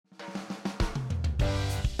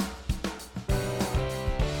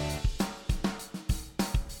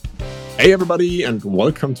Hey everybody, and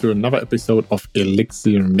welcome to another episode of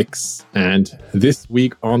Elixir Mix. And this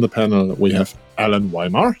week on the panel we have Alan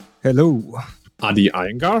Weimar. Hello. Adi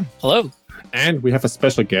Iyengar. Hello. And we have a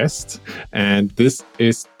special guest, and this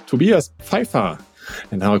is Tobias Pfeiffer.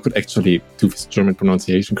 And now I could actually do this German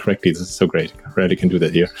pronunciation correctly. This is so great. I rarely can do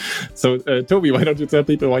that here. So, Tobi, why don't you tell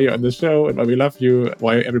people why you're on the show and why we love you,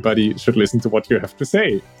 why everybody should listen to what you have to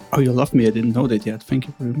say? Oh, you love me. I didn't know that yet. Thank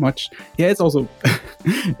you very much. Yeah, it's also,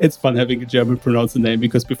 it's fun having a German pronounced name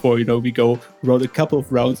because before, we wrote a couple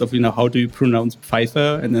of rounds of, how do you pronounce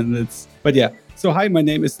Pfeiffer? And then but yeah. So hi, my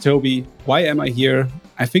name is Tobi. Why am I here?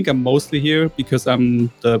 I think I'm mostly here because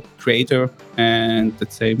I'm the creator and,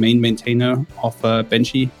 let's say, main maintainer of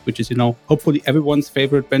Benchee, which is, hopefully everyone's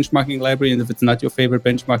favorite benchmarking library. And if it's not your favorite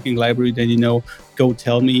benchmarking library, then, go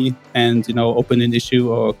tell me and, open an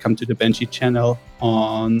issue or come to the Benchee channel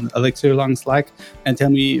on Elixir along Slack and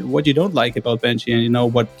tell me what you don't like about Benchee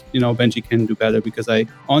and, what, Benchee can do better, because I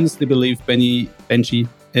honestly believe Benchee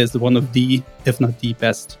is one of the, if not the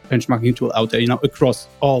best benchmarking tool out there, across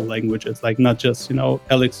all languages, like not just,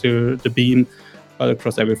 Elixir, the Beam, but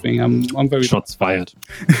across everything. I'm very... Shots fired.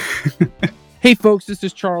 Hey folks, this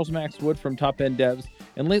is Charles Max Wood from Top End Devs,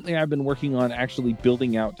 and lately I've been working on actually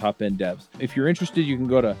building out Top End Devs. If you're interested, you can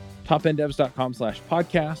go to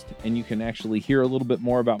topenddevs.com/podcast, and you can actually hear a little bit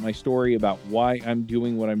more about my story, about why I'm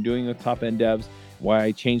doing what I'm doing with Top End Devs, why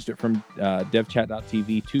I changed it from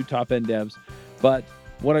devchat.tv to Top End Devs. But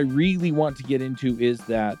what I really want to get into is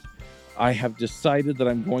that I have decided that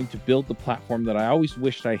I'm going to build the platform that I always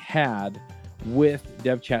wished I had with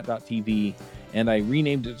devchat.tv, and I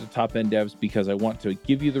renamed it to Top End Devs because I want to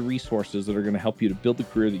give you the resources that are going to help you to build the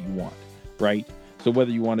career that you want, right? So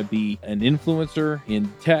whether you want to be an influencer in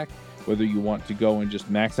tech, whether you want to go and just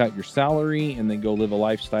max out your salary and then go live a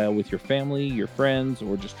lifestyle with your family, your friends,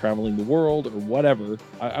 or just traveling the world or whatever,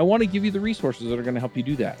 I want to give you the resources that are going to help you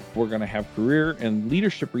do that. We're going to have career and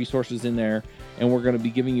leadership resources in there, and we're going to be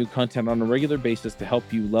giving you content on a regular basis to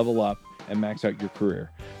help you level up and max out your career.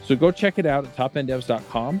 So go check it out at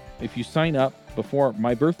topenddevs.com. If you sign up before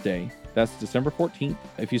my birthday, that's December 14th.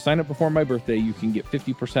 If you sign up before my birthday, you can get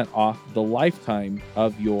 50% off the lifetime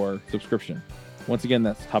of your subscription. Once again,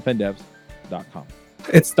 that's topenddevs.com.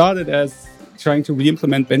 It started as trying to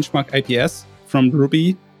re-implement benchmark IPS from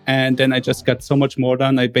Ruby, and then I just got so much more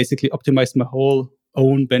done. I basically optimized my whole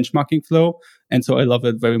own benchmarking flow, and so I love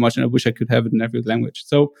it very much, and I wish I could have it in every language.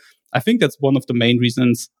 So I think that's one of the main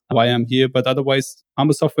reasons why I'm here. But otherwise, I'm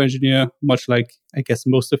a software engineer, much like, I guess,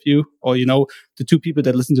 most of you, or, the two people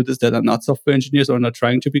that listen to this that are not software engineers or not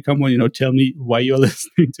trying to become one, tell me why you're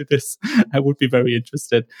listening to this. I would be very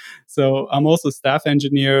interested. So I'm also staff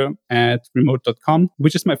engineer at remote.com,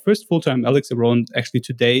 which is my first full-time Elixir role. And actually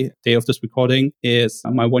today, day of this recording, is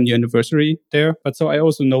my 1-year anniversary there. But so I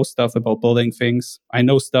also know stuff about building things. I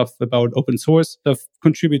know stuff about open source. I've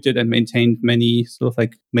contributed and maintained many sort of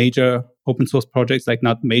like major open source projects, like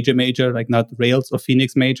not major, like not Rails or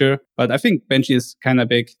Phoenix major. But I think Benchee is kind of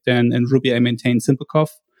big. Then in Ruby, I maintain SimpleCov,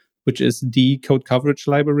 which is the code coverage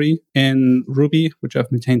library in Ruby, which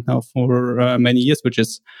I've maintained now for many years, which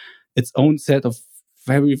is its own set of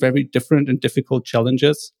very, very different and difficult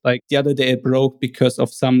challenges. Like the other day, it broke because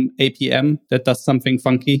of some APM that does something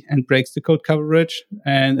funky and breaks the code coverage.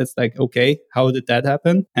 And it's like, okay, how did that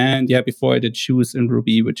happen? And yeah, before I did Shoes in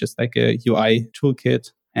Ruby, which is like a UI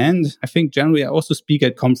toolkit. And I think generally I also speak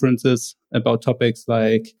at conferences about topics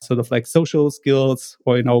like sort of like social skills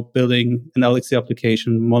or, building an Elixir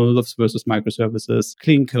application, monoliths versus microservices,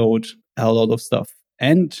 clean code, a lot of stuff.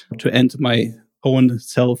 And to end my own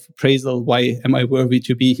self-appraisal, why am I worthy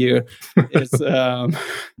to be here, is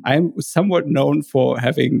I'm somewhat known for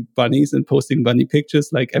having bunnies and posting bunny pictures,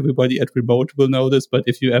 like everybody at Remote will know this. But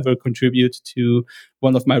if you ever contribute to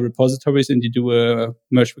one of my repositories and you do a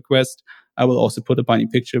merge request, I will also put a bunny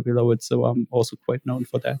picture below it. So I'm also quite known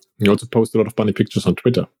for that. You also post a lot of bunny pictures on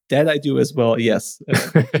Twitter. That I do as well, yes.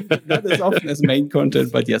 Not as often as main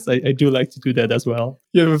content, but yes, I do like to do that as well.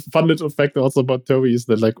 Yeah, a fun little fact also about Tobi is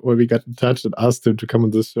that when we got in touch and asked him to come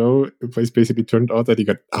on the show, it basically turned out that he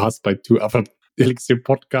got asked by 2 other Elixir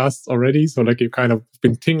podcasts already. So you've kind of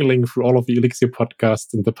been tingling through all of the Elixir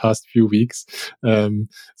podcasts in the past few weeks. So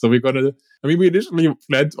we're going to I mean, we initially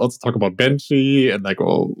planned to also talk about Benchee and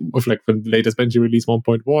with the latest Benchee release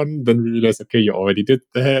 1.1. Then we realized, okay, you already did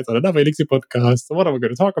that on another Elixir podcast. So what are we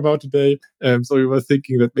going to talk about today? So we were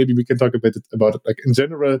thinking that maybe we can talk a bit about it, in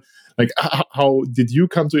general, how did you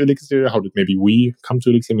come to Elixir? How did maybe we come to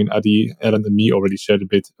Elixir? I mean, Adi, Alan, and me already shared a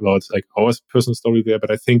bit about our personal story there, but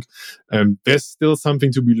I think there's still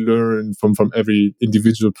something to be learned from every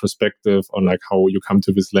individual perspective on how you come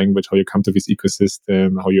to this language, how you come to this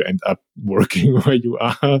ecosystem, how you end up working where you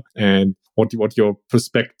are, and what your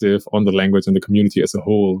perspective on the language and the community as a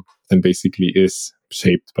whole then basically is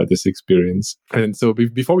shaped by this experience. And so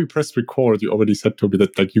before we pressed record, you already said, Tobi,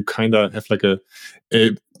 that you kind of have a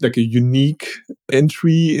unique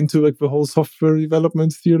entry into the whole software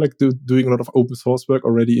development sphere, doing a lot of open source work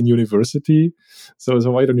already in university. So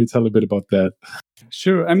why don't you tell a bit about that?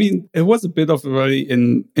 Sure. I mean, it was a bit of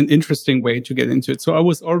an interesting way to get into it. So I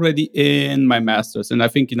was already in my master's, and I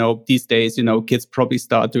think, these days, kids probably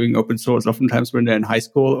start doing open source oftentimes when they're in high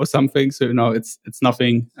school or something. So, it's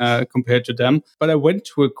nothing compared to them. But I went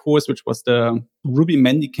to a course which was the Ruby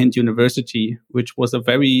Mendicant University, which was a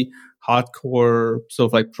very hardcore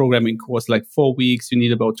sort of programming course, 4 weeks. You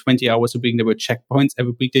need about 20 hours of being there were checkpoints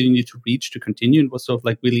every week that you need to reach to continue. It was sort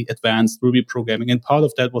of really advanced Ruby programming. And part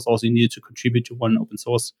of that was also you needed to contribute to one open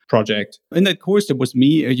source project. In that course, there was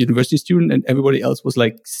me, a university student, and everybody else was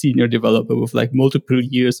senior developer with multiple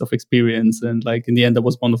years of experience. And in the end, I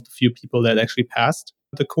was one of the few people that actually passed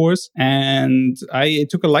the course. And I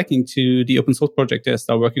took a liking to the open source project that I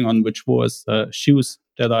started working on, which was shoes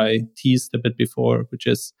that I teased a bit before, which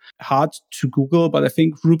is hard to Google, but I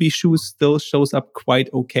think Ruby shoes still shows up quite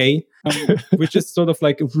okay, which is sort of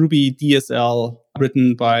a Ruby DSL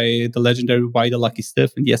written by the legendary Why the Lucky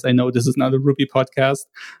Stiff. And yes, I know this is not a Ruby podcast,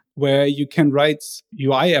 where you can write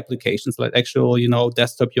UI applications, actual,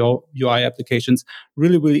 desktop UI applications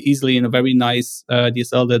really, really easily in a very nice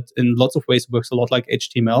DSL that in lots of ways works a lot like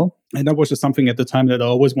HTML. And that was just something at the time that I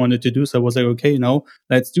always wanted to do. So I was okay,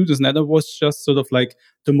 let's do this. And that was just sort of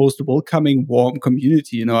the most welcoming, warm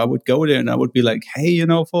community. I would go there and I would be hey,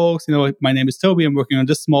 folks, my name is Tobi. I'm working on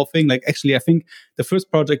this small thing. Actually, I think the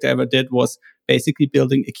first project I ever did was basically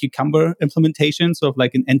building a Cucumber implementation, so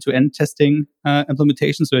an end-to-end testing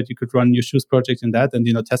implementation, so that you could run your shoes project in that and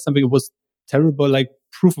test something. It was terrible,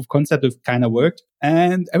 proof of concept. It kind of worked,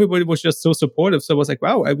 and everybody was just so supportive. So I was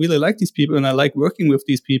wow, I really like these people and I like working with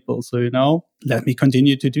these people. So let me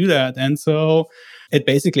continue to do that. And so it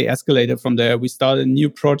basically escalated from there. We started a new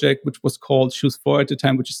project which was called Shoes 4 at the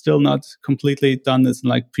time, which is still not completely done. It's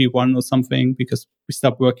pre-1 or something because we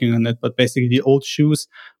stopped working on it. But basically the old Shoes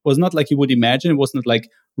was not like you would imagine. It wasn't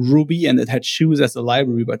Ruby and it had Shoes as a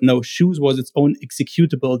library, but no, Shoes was its own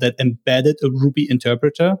executable that embedded a Ruby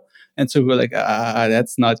interpreter. And so we were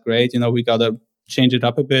that's not great. We got to change it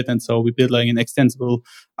up a bit. And so we built an extensible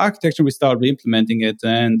architecture. We started re-implementing it.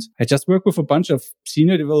 And I just worked with a bunch of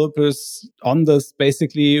senior developers on this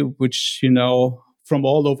basically, which, from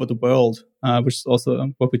all over the world, which is also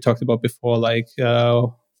what we talked about before.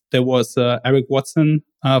 There was Eric Watson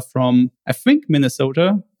from, I think,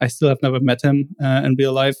 Minnesota. I still have never met him in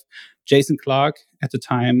real life. Jason Clark at the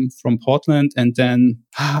time from Portland. And then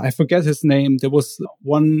I forget his name. There was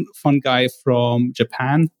one fun guy from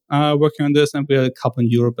Japan working on this. And we had a couple in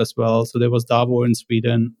Europe as well. So there was Davo in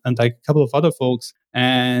Sweden and a couple of other folks.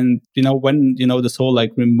 And, when, this whole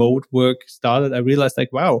remote work started, I realized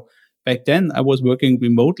wow, back then I was working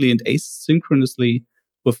remotely and asynchronously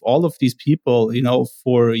with all of these people,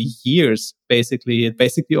 for years, basically. It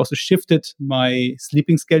basically also shifted my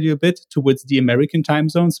sleeping schedule a bit towards the American time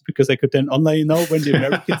zones because I could then online, when the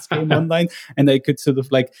Americans came online, and I could sort of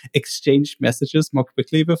exchange messages more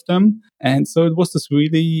quickly with them. And so it was this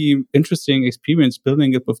really interesting experience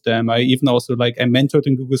building it with them. I even also I mentored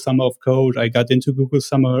in Google Summer of Code. I got into Google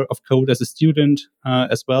Summer of Code as a student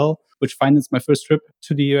as well, which financed my first trip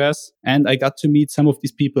to the US. And I got to meet some of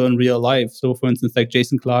these people in real life. So for instance,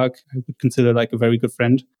 Jason Clark, I would consider a very good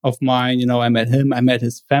friend of mine. I met him, I met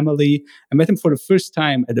his family. I met him for the first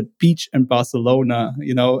time at a beach in Barcelona,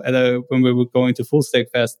 when we were going to Full Stack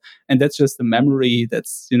Fest. And that's just a memory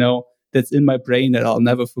that's, that's in my brain that I'll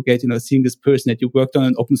never forget, seeing this person that you worked on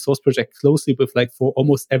an open source project closely with for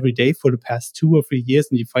almost every day for the past 2 or 3 years.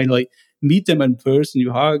 And you finally meet them in person,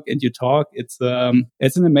 you hug and you talk. It's an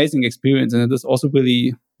amazing experience. And it has also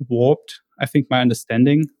really warped, I think, my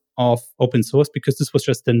understanding of open source, because this was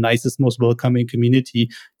just the nicest, most welcoming community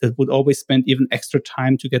that would always spend even extra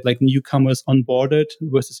time to get newcomers onboarded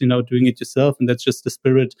versus, doing it yourself. And that's just the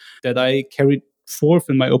spirit that I carried forth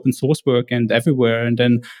in my open source work and everywhere. And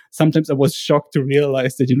then sometimes I was shocked to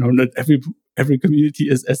realize that, not every community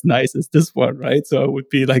is as nice as this one, right? So I would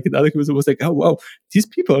be like, another community was like, oh, wow, these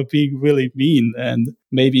people are being really mean. And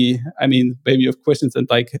maybe you have questions, and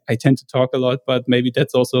like, I tend to talk a lot, but maybe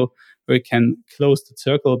that's also where it can close the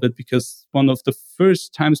circle a bit, because one of the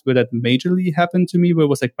first times where that majorly happened to me, where it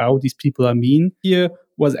was like, wow, these people are mean here,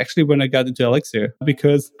 was actually when I got into Elixir,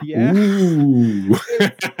 because Ooh.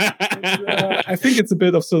 I think it's a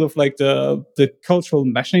bit of sort of like the cultural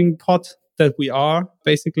meshing pot that we are,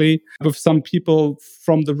 basically, with some people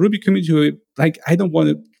from the Ruby community who, like, I don't want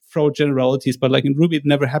to throw generalities, but like in Ruby, it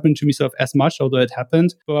never happened to me sort of as much, although it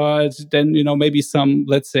happened. But then, maybe some,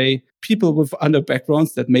 let's say, people with other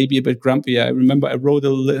backgrounds that may be a bit grumpy. I remember I wrote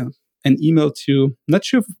an email to, not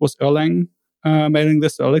sure if it was Erlang mailing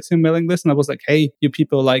list or Elixir mailing list, and I was like, hey, you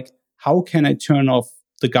people, like, how can I turn off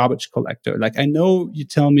the garbage collector? Like, I know you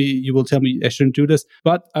will tell me I shouldn't do this,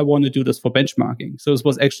 but I want to do this for benchmarking. So this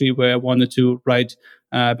was actually where I wanted to write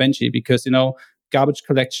Benchee, because, garbage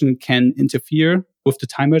collection can interfere with the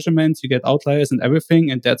time measurements. You get outliers and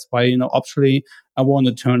everything. And that's why, optionally, I want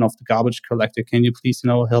to turn off the garbage collector. Can you please,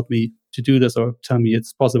 help me to do this, or tell me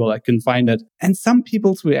it's possible? I can find it. And some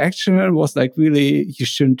people's reaction was like, really, you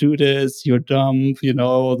shouldn't do this. You're dumb.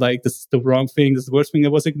 Like, this is the wrong thing. This is the worst thing. I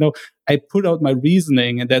was like, no, I put out my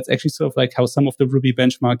reasoning. And that's actually sort of like how some of the Ruby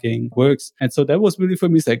benchmarking works. And so that was really, for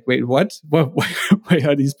me, it's like, wait, what? Why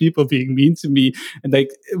are these people being mean to me? And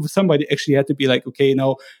like, somebody actually had to be like, okay,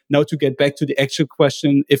 now to get back to the actual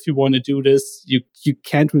question, if you want to do this, you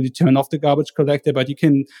can't really turn off the garbage collector, but you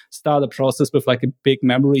can start a process with like a big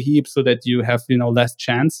memory heap, so that you have, less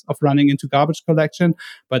chance of running into garbage collection.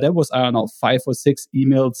 But that was, I don't know, 5 or 6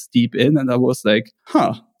 emails deep in. And I was like,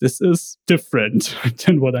 this is different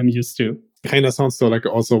than what I'm used to. Kind of sounds so like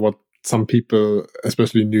also what some people,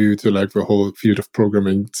 especially new to like the whole field of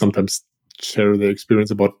programming, sometimes share their experience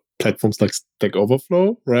about platforms like Stack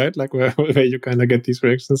Overflow, right? Like where you kind of get these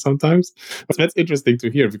reactions sometimes. So that's interesting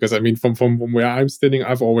to hear, because I mean, from where I'm standing,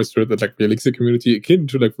 I've always heard that like the Elixir community akin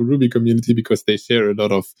to like the Ruby community, because they share a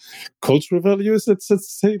lot of cultural values. Let's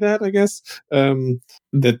say that, I guess.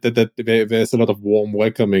 That there's a lot of warm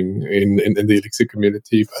welcoming in the Elixir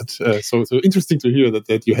community. But so interesting to hear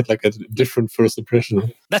that you had like a different first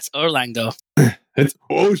impression. That's Erlang though.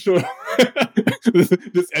 Sure.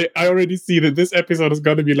 I already see that this episode is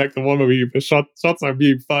going to be like the one where shots are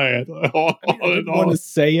being fired. I don't want to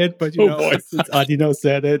say it, but since Adino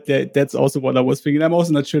said it, that's also what I was thinking. I'm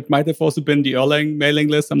also not sure. It might have also been the Erlang mailing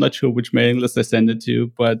list. I'm not sure which mailing list I sent it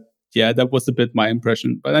to, but yeah, that was a bit my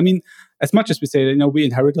impression. But I mean, as much as we say, we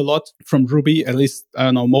inherit a lot from Ruby. At least, I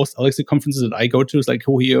don't know, most Elixir conferences that I go to is like,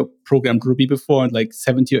 who here programmed Ruby before? And like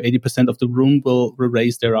 70 or 80% of the room will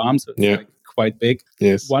raise their arms. So it's like quite big.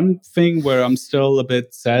 Yes. One thing where I'm still a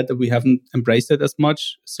bit sad that we haven't embraced it as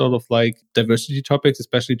much, sort of like diversity topics,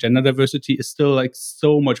 especially gender diversity, is still like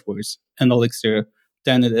so much worse in Elixir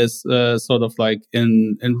than it is sort of like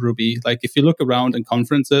in Ruby. Like if you look around in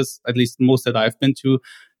conferences, at least most that I've been to,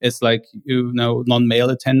 it's like, non-male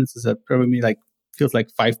attendance is at probably like, feels like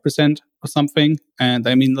 5% or something. And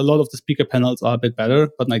I mean, a lot of the speaker panels are a bit better,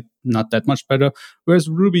 but like not that much better. Whereas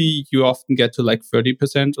Ruby, you often get to like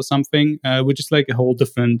 30% or something, which is like a whole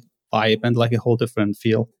different vibe and like a whole different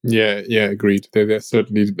feel. Yeah, agreed. There's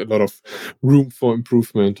certainly a lot of room for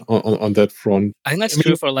improvement on that front. I think that's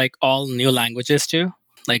true for like all new languages too,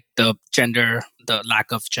 like the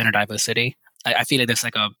lack of gender diversity. I feel like there's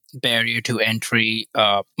like a barrier to entry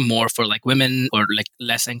more for like women, or like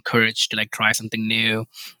less encouraged to like try something new.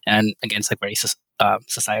 And again, it's like very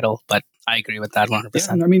societal, but I agree with that 100%.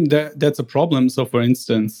 Yeah, I mean, that's a problem. So for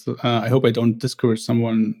instance, I hope I don't discourage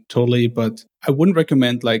someone totally, but I wouldn't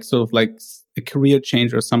recommend like sort of like a career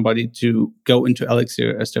change or somebody to go into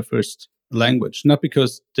Elixir as their first language. Not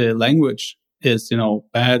because the language is,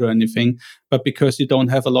 bad or anything, but because you don't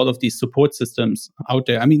have a lot of these support systems out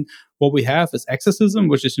there. I mean, what we have is Accessism,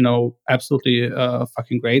 which is, absolutely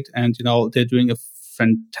fucking great. And, they're doing a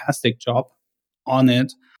fantastic job on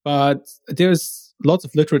it. But there's lots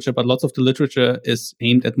of literature, but lots of the literature is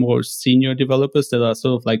aimed at more senior developers that are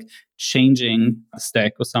sort of like changing a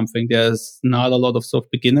stack or something. There's not a lot of sort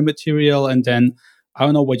of beginner material. And then I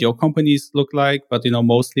don't know what your companies look like, but,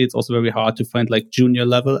 mostly it's also very hard to find like junior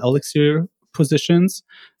level Elixir positions.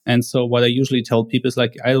 And so what I usually tell people is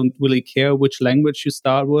like, I don't really care which language you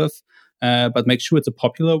start with, but make sure it's a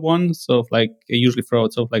popular one. So like I usually throw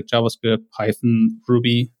out sort of like JavaScript, Python,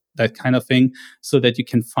 Ruby, that kind of thing, so that you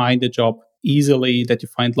can find a job easily, that you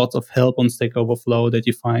find lots of help on Stack Overflow, that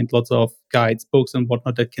you find lots of guides, books and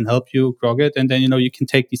whatnot that can help you grog it. And then, you can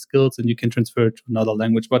take these skills and you can transfer it to another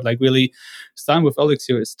language. But like really starting with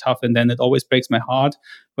Elixir is tough. And then it always breaks my heart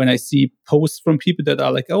when I see posts from people that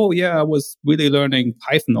are like, oh yeah, I was really learning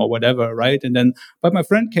Python or whatever, right? And then, but my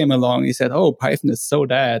friend came along, he said, oh, Python is so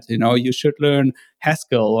bad, you should learn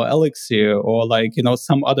Haskell or Elixir or like,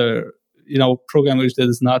 some other, program language that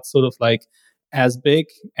is not sort of like as big.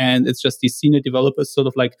 And it's just these senior developers sort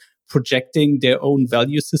of like projecting their own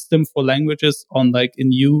value system for languages on like a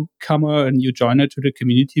newcomer, a new joiner to the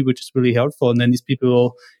community, which is really helpful. And then these people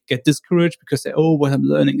will get discouraged because they, oh, what I'm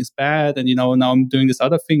learning is bad. And, now I'm doing this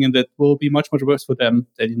other thing, and that will be much, much worse for them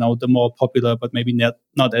than, the more popular, but maybe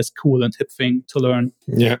not as cool and hip thing to learn.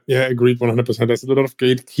 Yeah, agreed 100%. There's a lot of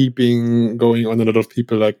gatekeeping going on, a lot of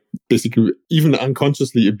people like basically even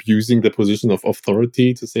unconsciously abusing the position of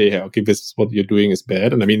authority to say, hey, okay, this is what you're doing is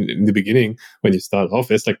bad. And I mean, in the beginning, when you start off,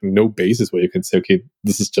 there's like no basis where you can say, okay,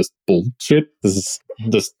 this is just bullshit. This is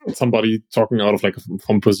just somebody talking out of like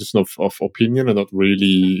from a position of opinion and not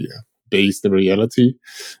really based in reality.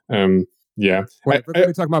 Yeah. Wait, when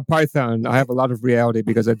we talk about Python, I have a lot of reality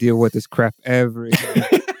because I deal with this crap every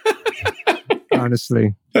day.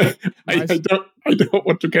 Honestly, I don't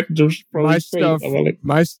want to get into my stuff.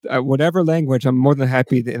 Whatever language, I'm more than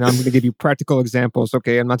happy, and I'm going to give you practical examples.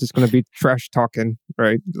 Okay, I'm not just going to be trash talking,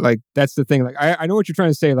 right? Like that's the thing. Like I know what you're trying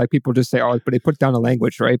to say. Like people just say, oh, but they put down a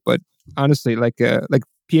language, right? But honestly, like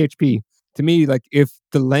PHP. To me, like if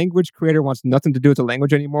the language creator wants nothing to do with the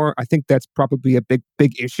language anymore, I think that's probably a big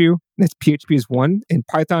issue. That's PHP is one, and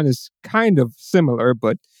Python is kind of similar,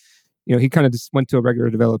 but he kind of just went to a regular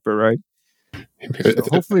developer, right? So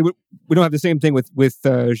hopefully we don't have the same thing with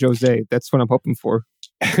Jose. That's what I'm hoping for.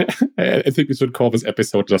 I think we should call this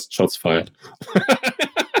episode just Shots Fired.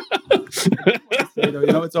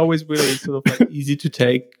 It's always really sort of like easy to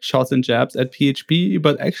take shots and jabs at PHP,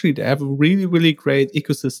 but actually they have a really, really great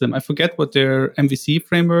ecosystem. I forget what their MVC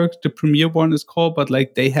framework, the premier one, is called, but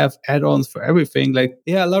like they have add-ons for everything. Like,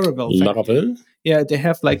 Laravel. Laravel? Yeah, they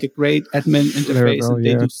have like a great admin interface, Laravel, and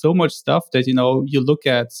they do so much stuff that, you look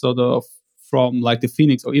at sort of from like the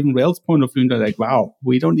Phoenix or even Rails point of view, and they're like, wow,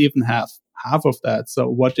 we don't even have half of that. So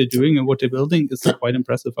what they're doing and what they're building is quite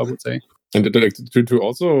impressive, I would say. And to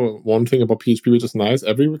also one thing about PHP, which is nice,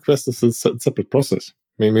 every request is a separate process.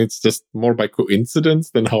 Maybe it's just more by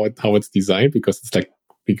coincidence than how it's designed, because it's like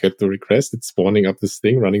we get the request, it's spawning up this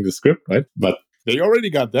thing, running the script, right? But they already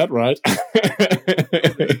got that right.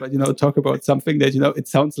 But, talk about something that, it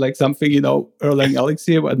sounds like something, Erlang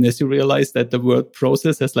Elixir, unless you realize that the word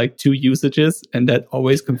process has like 2 usages, and that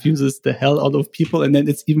always confuses the hell out of people. And then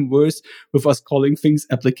it's even worse with us calling things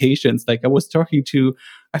applications. Like I was talking to,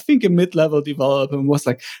 I think, a mid-level developer and was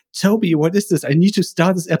like, Tobi, what is this? I need to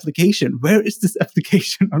start this application. Where is this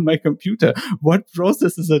application on my computer? What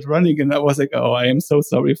process is it running? And I was like, oh, I am so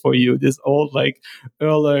sorry for you. This old like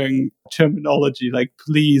Erlang terminology, like,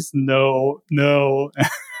 please, no.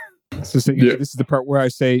 So this is the part where I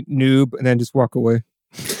say noob and then just walk away.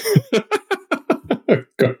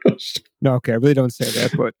 Gosh. No, okay, I really don't say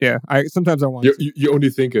that, but yeah, sometimes I want to. You only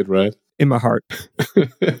think it, right? In my heart.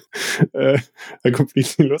 I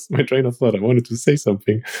completely lost my train of thought. I wanted to say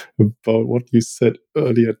something about what you said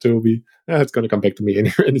earlier, Tobi. It's going to come back to me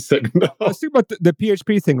any second. Let's think about the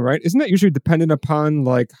PHP thing, right? Isn't that usually dependent upon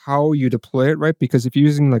like how you deploy it, right? Because if you're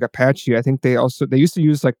using like Apache, I think they used to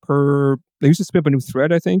use like they used to spin up a new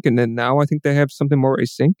thread, I think, and then now I think they have something more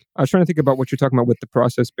async. I was trying to think about what you're talking about with the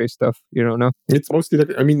process-based stuff. You don't know? It's mostly like,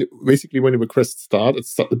 I mean, basically when a request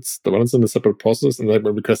starts, it's the ones in a separate process, and then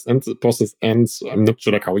when request ends, the process ends. I'm not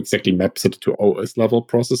sure like how exactly maps it to OS level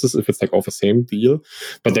processes, if it's like all the same deal.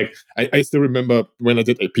 But like, I still remember when I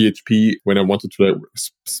did a PHP, when I wanted to like,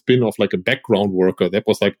 spin off like a background worker, that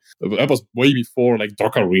was way before like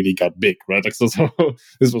Docker really got big, right? Like so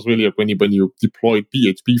this was really like when you deployed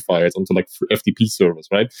PHP files onto like FTP servers,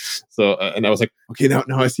 right? So and I was like, okay, now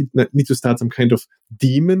I need to start some kind of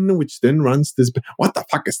daemon which then runs this. What the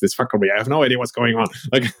fuck is this fuckery? I have no idea what's going on.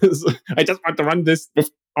 Like I just want to run this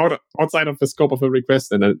outside of the scope of a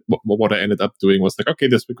request. And then what I ended up doing was like, okay,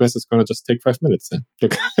 this request is going to just take 5 minutes then.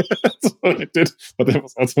 That's what I did. But that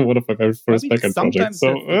was also one of my very first backend projects. So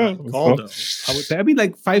I would say, I mean,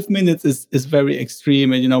 like 5 minutes is very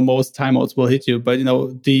extreme, and most timeouts will hit you. But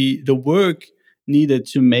the work needed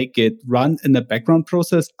to make it run in the background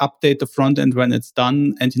process, update the front end when it's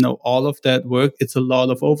done, and all of that work, it's a lot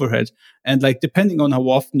of overhead. And like depending on how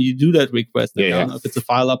often you do that request, I don't know if it's a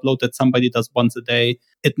file upload that somebody does once a day,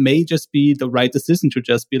 it may just be the right decision to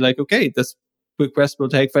just be like, okay, this request will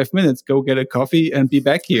take 5 minutes. Go get a coffee and be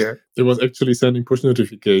back here. It was actually sending push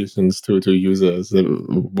notifications to users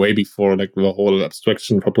way before like the whole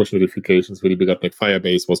abstraction for push notifications really began. Like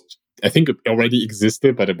Firebase was, I think it already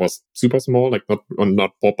existed, but it was super small, like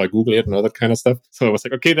not bought by Google yet and all that kind of stuff. So I was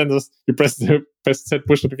like, okay, then just you press the set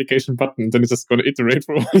push notification button, then it's just going to iterate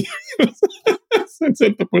for all users. And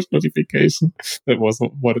send the push notification. That was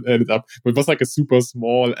what it ended up. It was like a super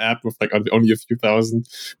small app with like only a few thousand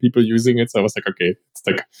people using it. So I was like, okay, it's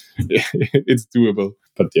like it's doable.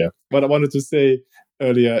 But yeah, what I wanted to say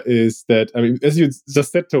earlier is that, I mean, as you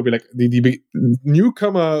just said, Tobi, like the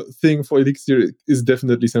newcomer thing for Elixir is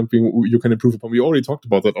definitely something you can improve upon. We already talked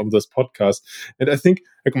about that on this podcast. And I think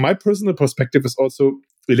like my personal perspective is also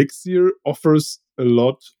Elixir offers a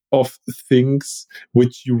lot of things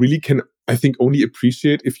which you really can, I think, only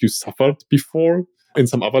appreciate if you suffered before in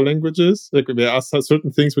some other languages. Like there are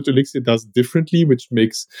certain things which Elixir does differently, which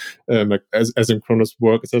makes like asynchronous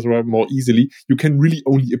work, etc., more easily. You can really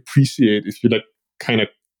only appreciate if you like kind of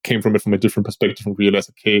came from it from a different perspective and realize,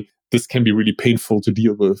 okay, this can be really painful to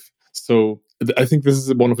deal with. So I think this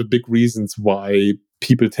is one of the big reasons why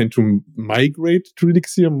people tend to migrate to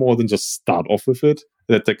Elixir more than just start off with it.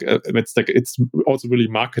 It's also really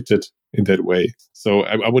marketed in that way. So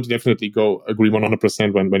I would definitely agree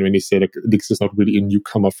 100% when you say like Elixir is not really a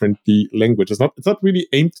newcomer friendly language. It's not really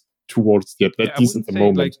aimed towards yet, at least at the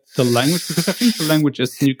moment. Like the language, because I think the language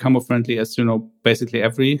is newcomer friendly, as you know, basically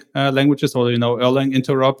every languages, or Erlang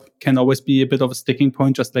interop can always be a bit of a sticking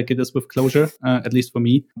point, just like it is with Clojure, at least for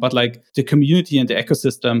me. But like the community and the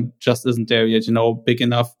ecosystem just isn't there yet, big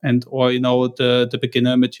enough, or the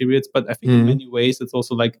beginner materials. But I think in many ways it's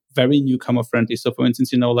also like very newcomer friendly. So for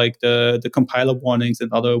instance, like the compiler warnings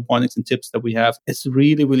and other warnings and tips that we have, it's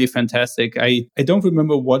really, really fantastic. I don't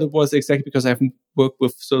remember what it was exactly because I haven't worked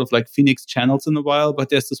with sort of like Phoenix channels in a while, but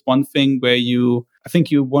there's this one thing where I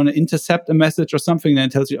think you want to intercept a message or something,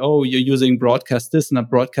 and it tells you, oh, you're using broadcast this and not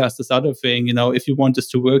broadcast this other thing. If you want this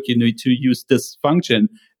to work, you need to use this function.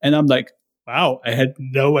 And I'm like, wow, I had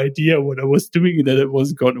no idea what I was doing and that it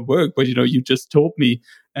wasn't going to work. But, you just told me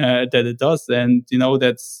that it does. And,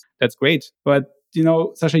 that's great. But,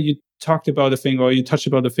 Sasha, you talked about a thing, or you touched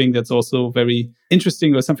about a thing that's also very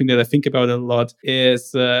interesting, or something that I think about a lot, is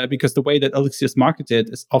because the way that Elixir is marketed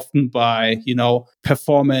is often by,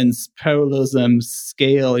 performance, parallelism,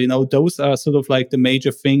 scale, those are sort of like the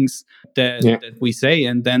major things that we say.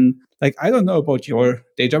 And then, like, I don't know about your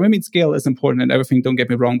day job. I mean, scale is important and everything, don't get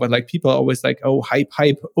me wrong, but like people are always like, oh, hype,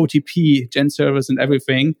 OTP, gen servers and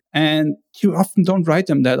everything. And you often don't write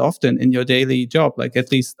them that often in your daily job. Like,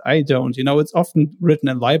 at least I don't, it's often written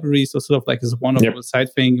in libraries, or sort of like as one of the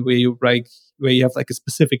side thing where you have like a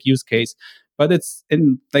specific use case. But it's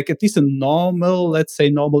in like at least in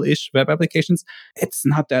normal-ish web applications, it's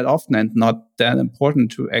not that often and not that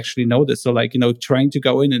important to actually know this. So like, trying to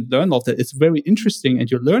go in and learn all that, it's very interesting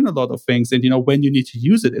and you learn a lot of things. And, when you need to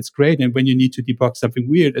use it, it's great. And when you need to debug something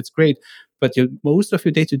weird, it's great. But most of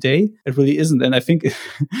your day-to-day, it really isn't. And I think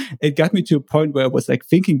it got me to a point where I was like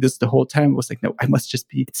thinking this the whole time. I was like, no, I must just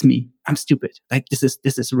be, it's me. I'm stupid. Like, this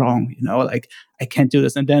is wrong, like I can't do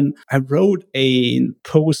this. And then I wrote a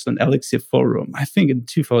post on Elixir forum, I think in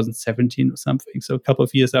 2017 or something. So a couple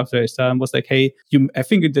of years after I started, I was like, hey, I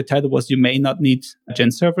think the title was, you may not need gen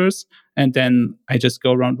servers. And then I just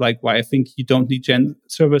go around like why I think you don't need gen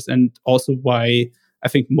servers, and also why I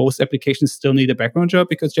think most applications still need a background job,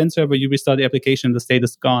 because gen server, you restart the application, the state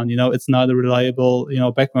is gone. It's not a reliable,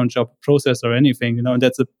 background job process or anything, and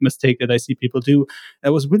that's a mistake that I see people do. I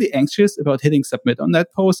was really anxious about hitting submit on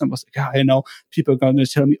that post. I was like, people are going to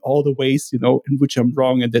tell me all the ways, in which I'm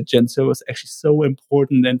wrong, and that gen server is actually so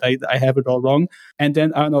important and I have it all wrong. And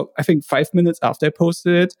then, I don't know, I think 5 minutes after I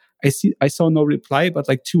posted it, I saw no reply, but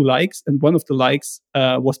like 2 likes, and one of the likes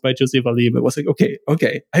was by Jose Valim. It was like, okay,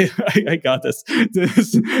 I got this.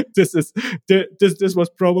 This was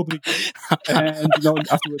probably good. And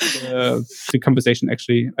afterwards, the conversation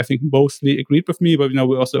actually, I think, mostly agreed with me. But we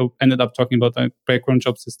also ended up talking about like background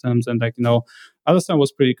job systems, and like other stuff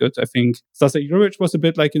was pretty good. I think Sasa Jurich was a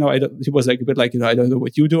bit like, he was like a bit like, I don't know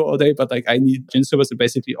what you do all day, but like I need gen servers in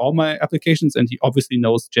basically all my applications, and he obviously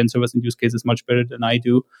knows gen servers and use cases much better than I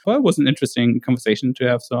do. Well, it was an interesting conversation to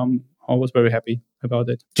have, so I was very happy about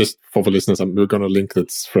it. Just for the listeners, we're going to link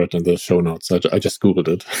this thread in the show notes. I just Googled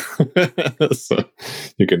it. So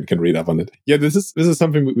you can read up on it. Yeah, this is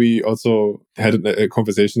something we also had a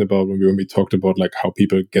conversation about when we talked about like how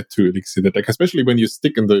people get to Elixir. That like, especially when you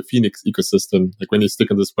stick in the Phoenix ecosystem, like when you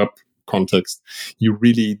stick in this web context, you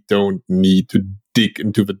really don't need to dig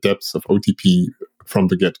into the depths of OTP from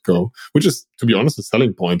the get-go, which is, to be honest, a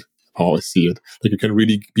selling point. How I see it. Like, you can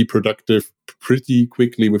really be productive pretty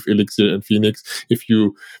quickly with Elixir and Phoenix if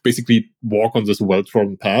you basically walk on this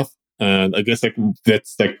well-trodden path. And I guess like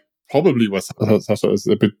that's like probably what Sasha is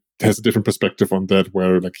has a different perspective on that,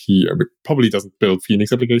 where like he probably doesn't build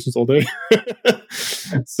Phoenix applications all day.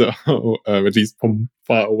 So at least from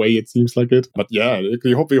far away, it seems like it. But yeah,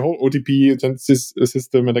 the whole OTP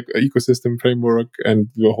system and like ecosystem framework and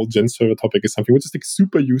the whole Gen server topic is something which is like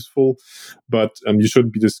super useful. But you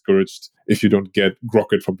shouldn't be discouraged if you don't get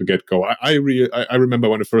grok it from the get-go. I remember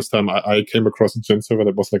when the first time I came across a Gen server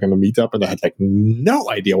that was like on a meetup, and I had like no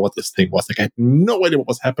idea what this thing was. Like I had no idea what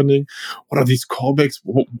was happening. What are these callbacks?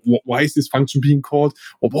 Why is this function being called?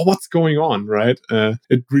 What's going on, right?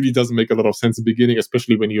 It really doesn't make a lot of sense in the beginning,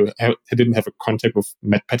 especially when you didn't have a contact with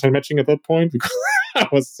pattern matching at that point, because I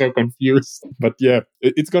was so confused. But yeah,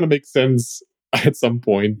 it's going to make sense at some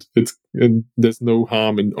point. There's no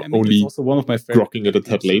harm in only it's also one of my grokking it a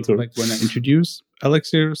tad later. Like when I introduced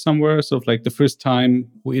Elixir somewhere, so like the first time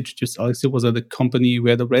we introduced Elixir was at a company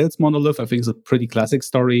where the Rails monolith, I think, is a pretty classic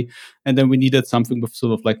story. And then we needed something with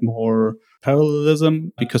sort of like more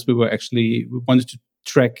parallelism, because we wanted to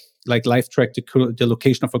live track the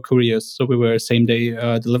location of our couriers. So we were a same day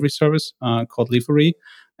delivery service called Livery.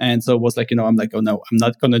 And so it was like, I'm like, oh no, I'm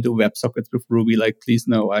not going to do WebSockets with Ruby. Like, please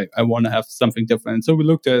no, I want to have something different. So we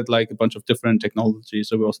looked at like a bunch of different technologies.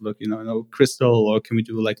 So we also looked, Crystal, or can we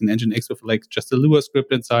do like an Nginx with like just a Lua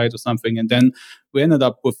script inside or something? And then we ended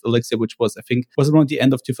up with Elixir, which was around the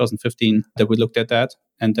end of 2015 that we looked at that.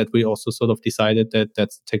 And that we also sort of decided that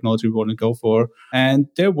that's the technology we want to go for. And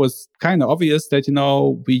there was kind of obvious that,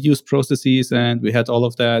 we used processes and we had all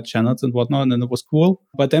of that channels and whatnot, and it was cool.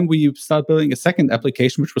 But then we started building a second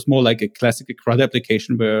application, which was more like a classic CRUD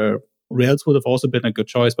application, where Rails would have also been a good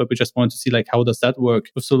choice, but we just wanted to see like, how does that work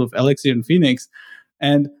with sort of Elixir and Phoenix?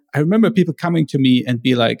 And I remember people coming to me and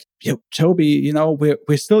be like, yo, Tobi,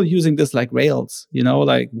 we're still using this like Rails,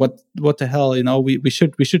 like what the hell, we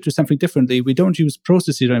should do something differently. We don't use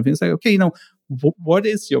processes or anything. It's like, okay, what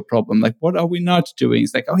is your problem? Like, what are we not doing?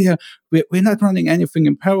 It's like, oh yeah, we're not running anything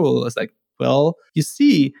in parallel. It's like, well, you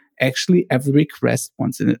see, actually every request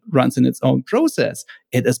runs in its own process.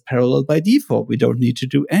 It is parallel by default. We don't need to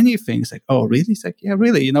do anything. It's like, oh, really? It's like, yeah,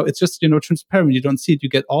 really. It's just, transparent. You don't see it. You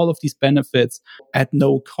get all of these benefits at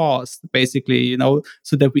no cost, basically,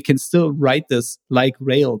 so that we can still write this like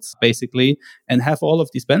Rails, basically, and have all of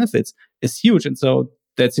these benefits is huge. And so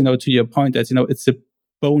that's, to your point, that, it's a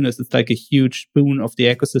bonus. It's like a huge boon of the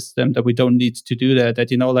ecosystem that we don't need to do that.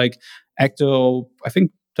 That, like Acto, I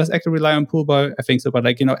think, does Acto rely on Poolbar? I think so, but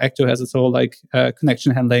like, Acto has its whole like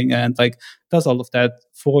connection handling and like does all of that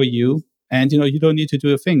for you. And, you don't need to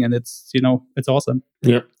do a thing, and it's, it's awesome.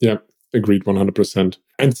 Yeah. Agreed 100%.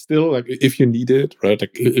 And still, like, if you need it, right?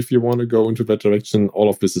 Like, if you want to go into that direction, all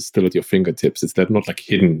of this is still at your fingertips. It's not like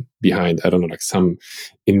hidden behind, I don't know, like some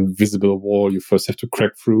invisible wall you first have to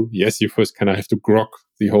crack through. Yes, you first kind of have to grok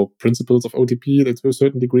the whole principles of OTP to a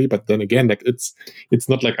certain degree, but then again, like it's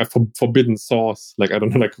not like a forbidden sauce. Like, I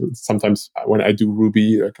don't know, like sometimes when I do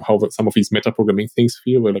Ruby, like how some of these meta programming things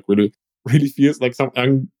feel, where like really feels like some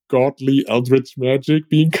ungodly eldritch magic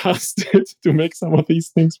being casted to make some of these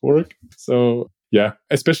things work. So yeah,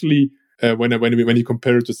 especially when you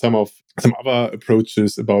compare it to some other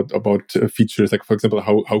approaches about features, like for example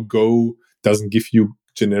how Go doesn't give you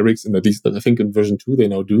generics, and at least I think in version 2 they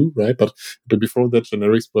now do, right? But before that,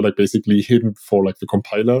 generics were like basically hidden for like the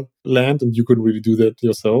compiler land, and you couldn't really do that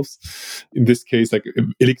yourselves. In this case, like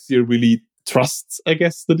Elixir really trusts, I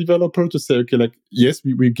guess, the developer to say, okay, like, yes,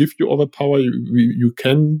 we give you all that power. You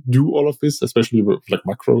can do all of this, especially with like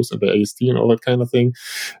macros and the AST and all that kind of thing.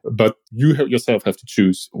 But you yourself have to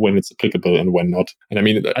choose when it's applicable and when not. And I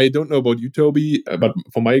mean, I don't know about you, Tobi, but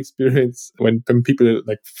from my experience, when people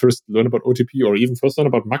like first learn about OTP or even first learn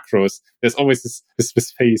about macros, there's always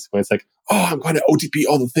this phase where it's like, oh, I'm going to OTP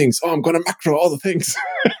all the things. Oh, I'm going to macro all the things.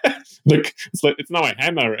 Like it's now a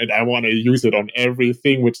hammer, and I want to use it on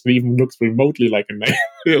everything which even looks remotely like a nail.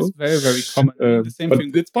 It's very, very common. The same but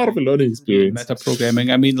thing. It's part of a learning experience. Meta programming.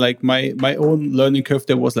 I mean, like my own learning curve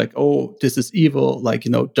there was like, oh, this is evil. Like,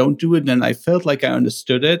 don't do it. And I felt like I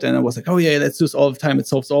understood it, and I was like, oh yeah, let's do this all the time. It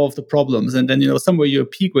solves all of the problems. And then somewhere you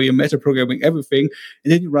peak where you're meta programming everything,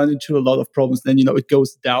 and then you run into a lot of problems. Then it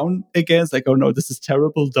goes down again. It's like, oh no, this is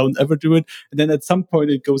terrible. Don't ever do it. And then at some point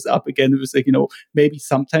it goes up again. It was like, maybe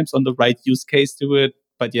sometimes on the right use case do it.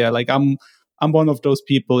 But yeah, like I'm one of those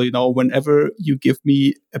people, whenever you give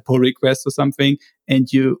me a pull request or something and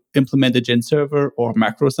you implement a gen server or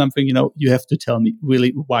macro or something, you have to tell me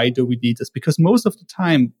really, why do we need this? Because most of the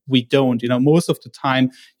time we don't, most of the time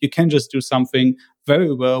you can just do something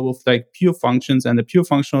very well with like pure functions and the pure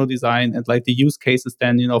functional design, and like the use cases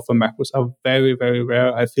then, for macros are very, very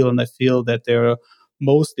rare, I feel. And I feel that they're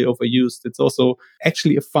mostly overused. It's also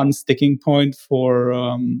actually a fun sticking point for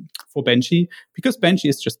Benchee, because Benchee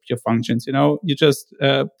is just pure functions. You just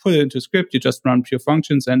put it into a script, you just run pure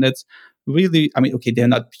functions, and it's really, okay, they're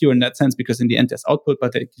not pure in that sense because in the end there's output,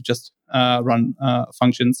 but you just run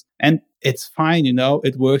functions, and it's fine.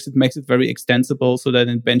 It works. It makes it very extensible so that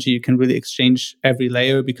in Benchee you can really exchange every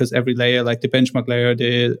layer, because every layer, like the benchmark layer,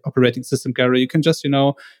 the operating system layer, you can just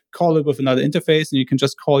call it with another interface, and you can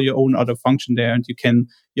just call your own other function there, and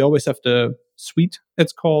you always have the suite,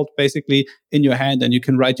 it's called, basically in your hand, and you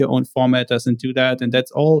can write your own formatters and do that, and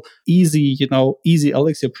that's all easy, easy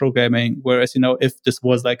Elixir programming. Whereas if this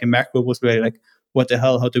was like a macro, was really like, what the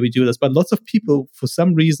hell, how do we do this? But lots of people, for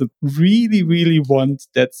some reason, really, really want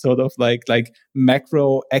that sort of like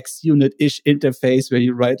macro X unit-ish interface where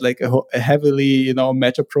you write like a heavily,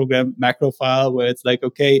 meta program macro file where it's like,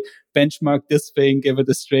 okay, benchmark this thing, give it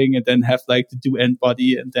a string, and then have like the do end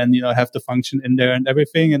body, and then, have the function in there and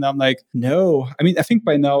everything. And I'm like, no. I think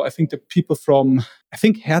by now, the people from,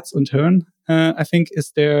 Herz und Hirn, I think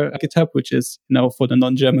is their GitHub, which is, for the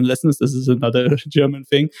non-German listeners, this is another German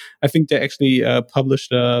thing. I think they actually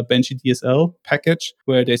published a Benchee DSL package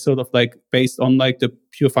where they sort of like, based on like the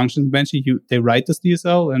pure functions Benchee, they write this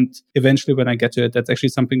DSL. And eventually when I get to it, that's actually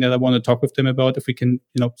something that I want to talk with them about, if we can,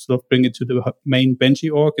 sort of bring it to the main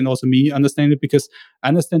Benchee org, and also me understand it, because I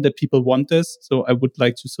understand that people want this. So I would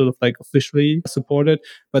like to sort of like officially support it,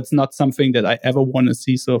 but it's not something that I ever want to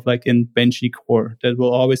see sort of like in Benchee core. That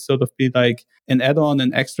will always sort of be like an add-on,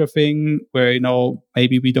 an extra thing where,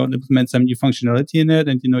 maybe we don't implement some new functionality in it,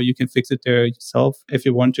 and, you can fix it there yourself if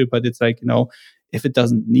you want to, but it's like, if it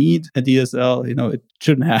doesn't need a DSL, it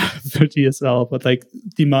shouldn't have a DSL, but like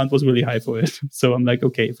demand was really high for it. So I'm like,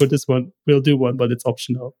 okay, for this one, we'll do one, but it's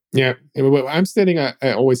optional. Yeah. Well, I'm standing, I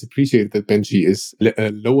always appreciate that Benchee is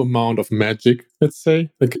a low amount of magic, let's say.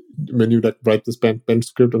 Like when you like write this bench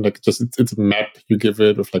script, and like just it's a map you give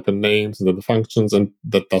it with like the names and then the functions, and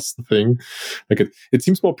that does the thing. Like it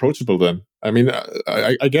seems more approachable then.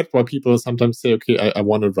 I get why people sometimes say, okay, I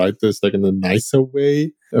want to write this like in a nicer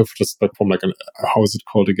way, of just like from like how is it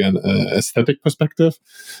called again, aesthetic perspective.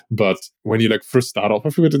 But when you like first start off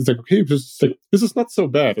with it, it's like, okay, this is not so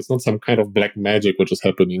bad. It's not some kind of black magic which is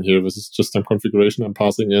happening here. This is just some configuration I'm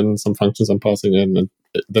passing in, some functions I'm passing in, and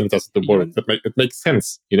then it doesn't work. It makes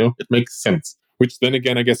sense, it makes sense. Which then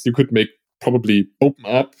again, I guess you could probably open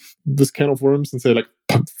up this can of worms and say like,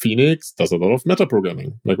 Phoenix does a lot of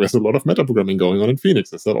metaprogramming. Like there's a lot of metaprogramming going on in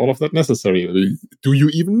Phoenix. Is that all of that necessary? Do you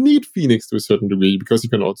even need Phoenix to a certain degree? Because you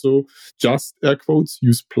can also just, air quotes,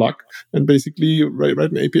 use plug and basically write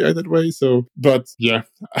an API that way. So, but yeah.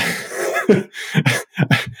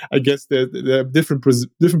 I guess there are different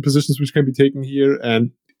positions which can be taken here,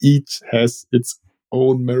 and each has its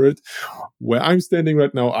own merit. Where I'm standing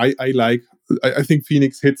right now, I think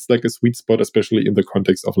Phoenix hits like a sweet spot, especially in the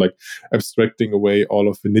context of like abstracting away all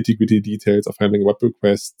of the nitty-gritty details of handling web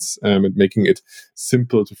requests, and making it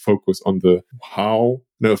simple to focus on the how,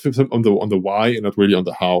 on the why, and not really on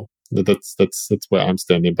the how. That's where I'm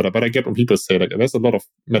standing. But I get when people say like there's a lot of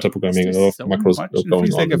metaprogramming and a lot of macros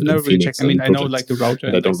going on. Like I've never really checked. I know like the router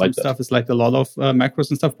and like some stuff is like a lot of macros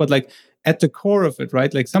and stuff, but like at the core of it,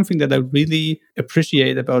 right? Like something that I really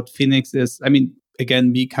appreciate about Phoenix is,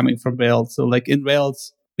 again, me coming from Rails. So like in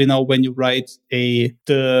Rails, when you write the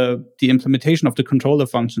implementation of the controller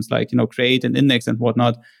functions, like, create and index and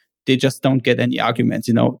whatnot, they just don't get any arguments,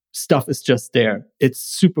 stuff is just there. It's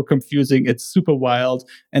super confusing. It's super wild.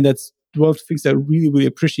 And that's one of the things that I really, really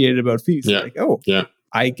appreciated about Phoenix. Yeah. Like,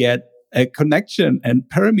 I get a connection and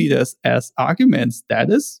parameters as arguments.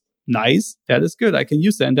 That is nice. That is good. I can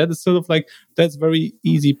use that. And that is sort of like, that's very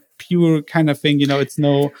easy, pure kind of thing. It's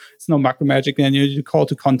no macro magic. And you call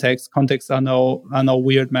to context. Contexts are no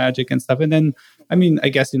weird magic and stuff. And then, I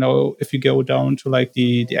guess, if you go down to like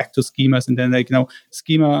the actor schemas, and then like,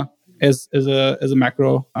 schema is a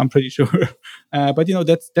macro, I'm pretty sure. But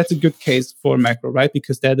that's a good case for macro, right?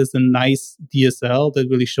 Because that is a nice DSL that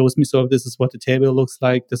really shows me, so this is what the table looks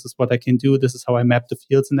like, this is what I can do, this is how I map the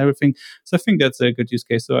fields and everything. So I think that's a good use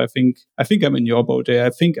case. So I think I'm in your boat there. I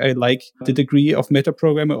think I like the degree of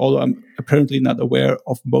metaprogramming, although I'm apparently not aware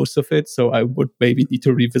of most of it. So I would maybe need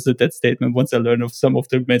to revisit that statement once I learn of some of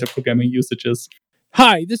the metaprogramming usages.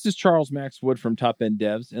 Hi, this is Charles Max Wood from Top End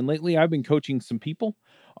Devs, and lately I've been coaching some people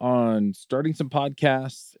on starting some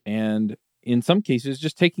podcasts and in some cases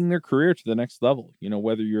just taking their career to the next level.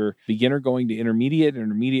 Whether you're beginner going to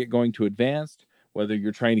intermediate going to advanced, whether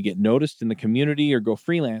you're trying to get noticed in the community or go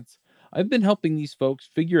freelance, I've been helping these folks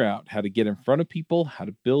figure out how to get in front of people, how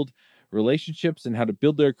to build relationships, and how to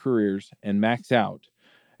build their careers and max out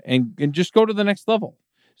and just go to the next level.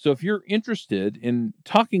 So if you're interested in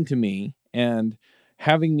talking to me and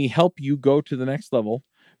having me help you go to the next level,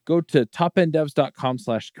 go to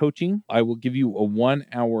topenddevs.com/coaching. I will give you a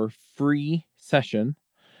 1-hour free session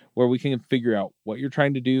where we can figure out what you're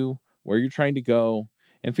trying to do, where you're trying to go,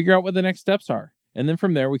 and figure out what the next steps are. And then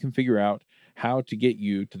from there, we can figure out how to get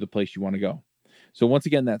you to the place you want to go. So once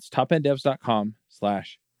again, that's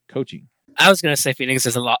topenddevs.com/coaching. I was gonna say Phoenix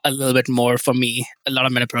is a little bit more for me. A lot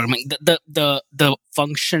of metaprogramming. The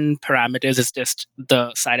function parameters is just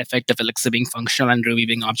the side effect of Elixir being functional and Ruby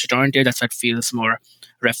being object oriented. That's what feels more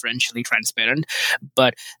referentially transparent.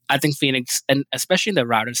 But I think Phoenix, and especially the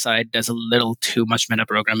router side, does a little too much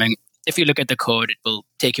metaprogramming. If you look at the code, it will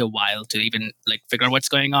take you a while to even like figure out what's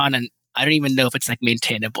going on, and I don't even know if it's like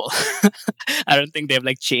maintainable. I don't think they've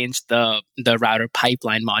like changed the router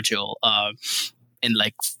pipeline module in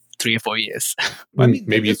like 3 or 4 years. I mean,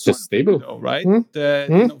 maybe it's just stable, though, right?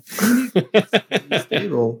 Phoenix is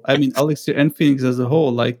stable. I mean, Elixir and Phoenix as a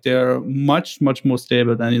whole, like they're much more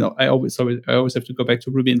stable than I always have to go back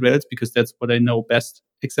to Ruby and Rails because that's what I know best,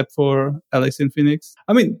 except for Elixir and Phoenix.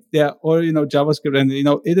 I mean, yeah, or JavaScript, and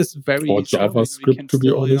it is very or JavaScript to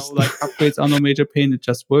be honest. Like upgrades are no major pain; it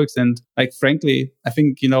just works. And like frankly, I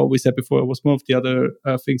think we said before it was one of the other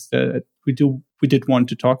things that we did want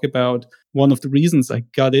to talk about. One of the reasons I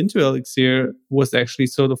got into Elixir was actually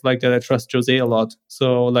sort of like that I trust Jose a lot.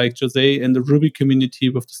 So like Jose in the Ruby community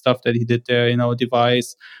with the stuff that he did there,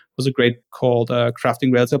 Device was a great called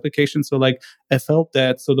crafting Rails application. So like I felt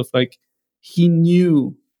that sort of like he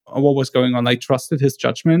knew what was going on, like trusted his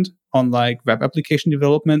judgment on like web application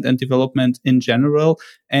development and development in general.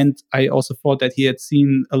 And I also thought that he had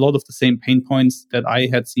seen a lot of the same pain points that I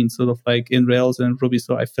had seen sort of like in Rails and Ruby.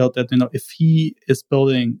 So I felt that, if he is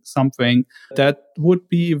building something that would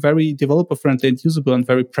be very developer friendly and usable and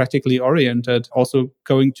very practically oriented, also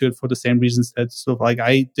going to it for the same reasons that sort of like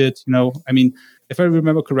I did, I mean, if I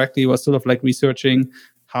remember correctly, it was sort of like researching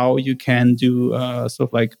how you can do sort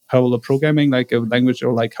of like parallel programming, like a language,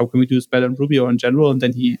 or like how can we do this better in Ruby or in general. And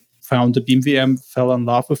then he found the Beam VM, fell in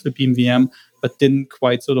love with the Beam VM, but didn't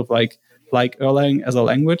quite sort of like Erlang as a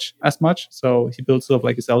language as much. So he built sort of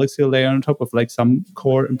like his Elixir layer on top of like some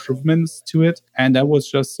core improvements to it. And that was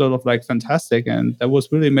just sort of like fantastic. And that was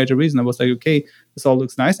really a major reason. I was like, okay, this all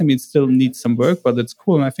looks nice. I mean, it still needs some work, but it's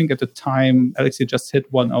cool. And I think at the time, Elixir just hit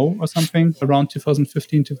 1.0 or something around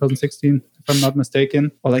 2015, 2016, if I'm not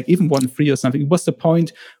mistaken, or like even 1.3 or something. It was the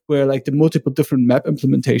point where like the multiple different map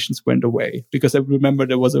implementations went away, because I remember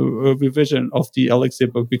there was a revision of the Elixir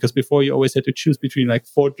book, because before you always had to choose between like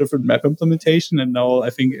 4 different map implementation, and now I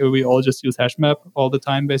think we all just use HashMap all the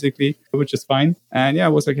time basically, which is fine. And yeah, I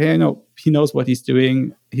was like, hey, he knows what he's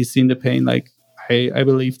doing. He's seen the pain. Like, hey, I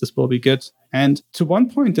believe this will be good. And to one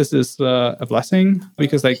point, this is a blessing,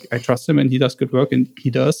 because like I trust him and he does good work, and he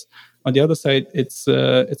does. On the other side, it's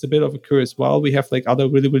a bit of a curse. While we have like other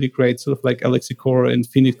really, really great sort of like Elixir core and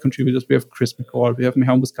Phoenix contributors, we have Chris McCord, we have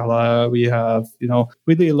Michal Muscala, we have,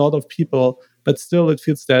 really a lot of people, but still it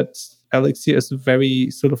feels that Elixir is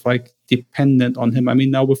very sort of like dependent on him. I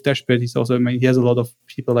mean, now with Dashboard, he has a lot of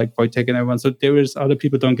people like Wojtek and everyone. So there is other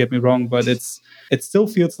people, don't get me wrong, but it still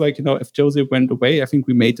feels like, if Jose went away, I think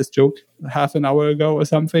we made this joke half an hour ago or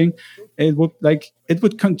something, it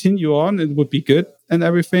would continue on, it would be good and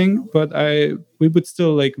everything, but we would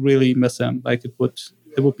still like really miss him. Like it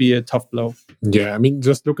would be a tough blow. Yeah, I mean,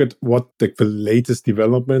 just look at what the latest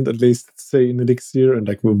development, at least say in Elixir, and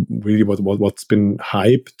like really what's been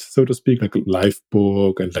hyped, so to speak, like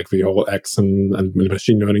Livebook and like the whole Axon and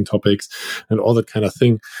machine learning topics and all that kind of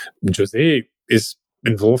thing. Jose is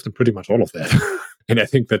involved in pretty much all of that. And I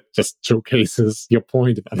think that just showcases your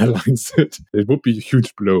point and underlines it. It would be a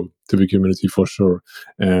huge blow to the community for sure.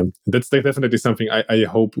 That's definitely something I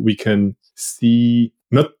hope we can see,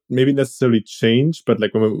 not maybe necessarily change, but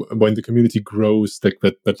like when the community grows, like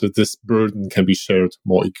that this burden can be shared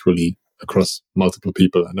more equally across multiple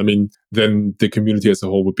people. And I mean, then the community as a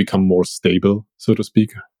whole would become more stable, so to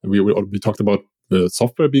speak. We talked about the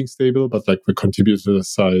software being stable, but like the contributor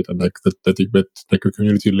side and like that the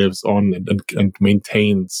community lives on and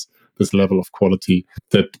maintains this level of quality.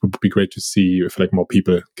 That would be great to see if like more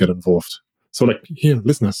people get involved. So like, here,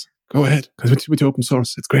 listeners, go ahead, because with open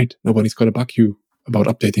source, it's great. Nobody's going to bug you about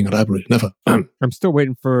updating a library. Never. I'm still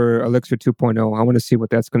waiting for Elixir 2.0. I want to see what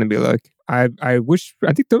that's going to be like. I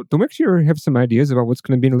think, don't we actually have some ideas about what's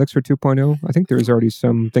going to be in Elixir 2.0? I think there's already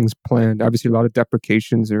some things planned. Obviously, a lot of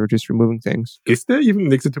deprecations or just removing things. Is there even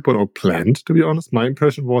Elixir 2.0 planned, to be honest? My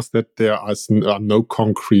impression was that there are no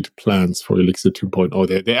concrete plans for Elixir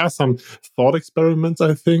 2.0. There are some thought experiments,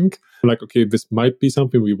 I think. Like, okay, this might be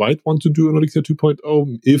something we might want to do in Elixir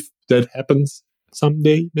 2.0 if that happens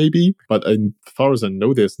someday, maybe. But as far as I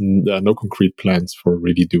know, there are no concrete plans for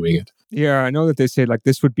really doing it. Yeah, I know that they say like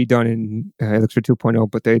this would be done in Elixir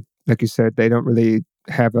 2.0, but they, like you said, they don't really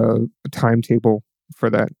have a timetable for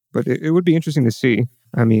that. But it would be interesting to see.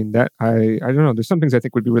 I mean, that I don't know. There's some things I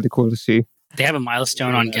think would be really cool to see. They have a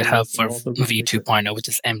milestone on GitHub for V2.0, which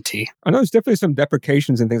is empty. I know there's definitely some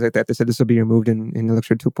deprecations and things like that. They said this will be removed in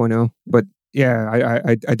Elixir 2.0. But yeah,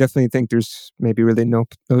 I definitely think there's maybe really no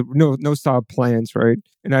solid plans, right?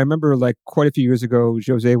 And I remember like quite a few years ago,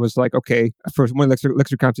 Jose was like, okay, for one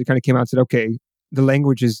Elixir Conf, he kind of came out and said, okay, the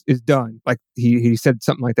language is done. Like he said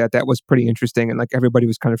something like that. That was pretty interesting. And like everybody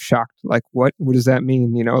was kind of shocked. Like, what does that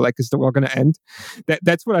mean? You know, like, is the world going to end?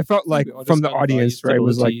 That's what I felt like from the audience, right? It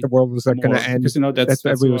was like the world was like going to end. Because, you know, that's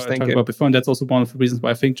what everyone was thinking about before. And that's also one of the reasons why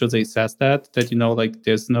I think Jose says that, you know, like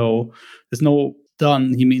there's no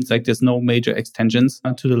done. He means like there's no major extensions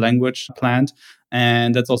to the language planned.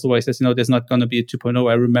 And that's also why he says, you know, there's not going to be a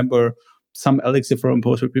 2.0. I remember some Elixir forum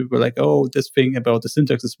posts where people were like, oh, this thing about the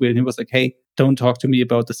syntax is weird. And he was like, hey, don't talk to me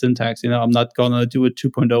about the syntax. You know, I'm not going to do a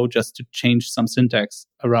 2.0 just to change some syntax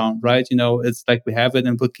around, right? You know, it's like we have it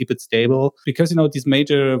and we'll keep it stable. Because, you know, these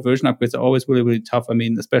major version upgrades are always really, really tough. I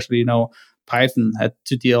mean, especially, you know, Python had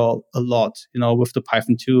to deal a lot, you know, with the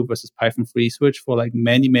Python 2 versus Python 3 switch for like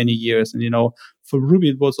many, many years. And, you know, for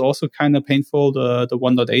Ruby, it was also kind of painful, the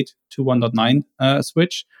 1.8 to 1.9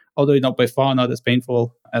 switch. Although not by far not as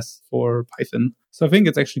painful as for Python. So I think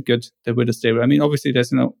it's actually good that we're stable. I mean, obviously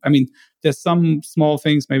there's some small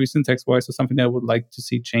things, maybe syntax-wise or something that I would like to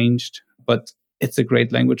see changed, but it's a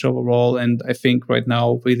great language overall. And I think right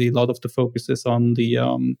now, really a lot of the focus is on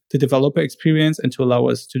the developer experience and to allow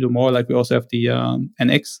us to do more. Like we also have the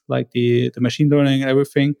NX, like the machine learning and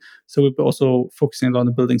everything. So we're also focusing a lot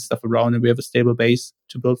on building stuff around and we have a stable base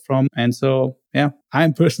to build from. And so, yeah,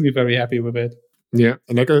 I'm personally very happy with it. Yeah,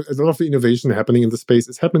 and like a lot of the innovation happening in the space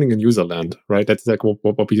is happening in user land, right? That's like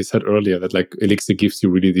what we said earlier, that like Elixir gives you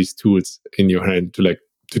really these tools in your hand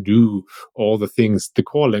to do all the things the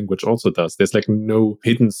core language also does. There's like no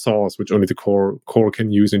hidden source which only the core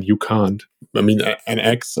can use and you can't. I mean, an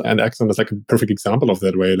Axon is like a perfect example of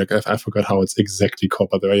that way. Like I forgot how it's exactly called,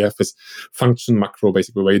 but there you have this function macro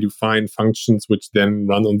basically where you define functions which then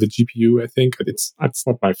run on the GPU, I think. But it's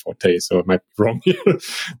not my forte, so I might be wrong here.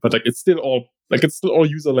 But like it's still all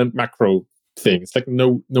userland macro thing. It's like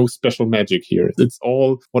no special magic here. It's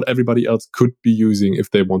all what everybody else could be using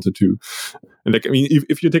if they wanted to. And like, I mean,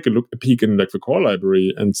 if you take a peek in like the core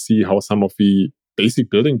library and see how some of the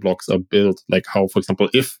basic building blocks are built, like how, for example,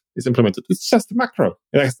 if is implemented, it's just a macro.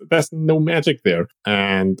 There's no magic there.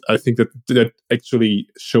 And I think that actually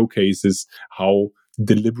showcases how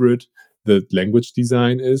deliberate the language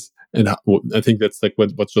design is. And I think that's like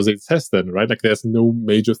what Jose says then, right? Like there's no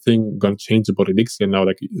major thing going to change about Elixir now.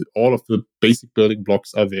 Like all of the basic building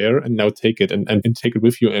blocks are there, and now take it and take it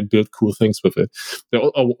with you and build cool things with it.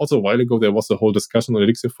 Also, a while ago, there was a whole discussion on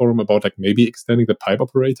Elixir forum about like maybe extending the pipe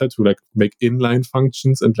operator to like make inline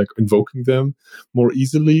functions and like invoking them more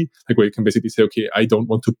easily. Like where you can basically say, okay, I don't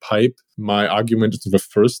want to pipe my argument into the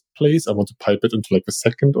first place. I want to pipe it into like the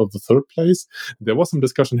second or the third place. There was some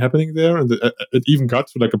discussion happening there, and it even got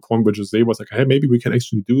to like a point where Jose was like, hey, maybe we can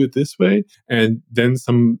actually do it this way. And then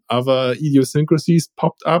some other idiosyncrasies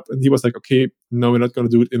popped up, and he was like, okay, no, we're not going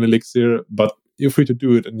to do it in Elixir, but you're free to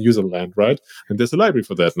do it in user land, right? And there's a library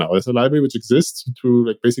for that now. There's a library which exists to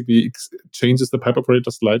like basically changes the pipe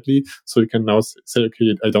operator slightly, so you can now say,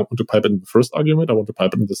 okay, I don't want to pipe it in the first argument, I want to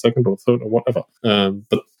pipe it in the second or third or whatever.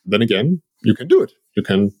 But then again, you can do it. You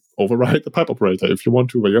can override the pipe operator if you want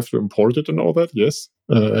to, but you have to import it and all that. Yes,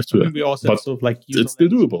 we also have sort of like it's still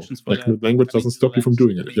doable. Like the language doesn't stop you from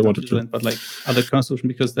doing it if you wanted to. But like other kernel solution,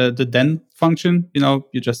 because the then function, you know,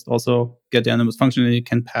 you just also get the anonymous function and you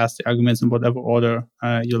can pass the arguments in whatever order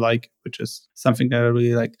you like, which is something that I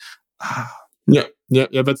really like.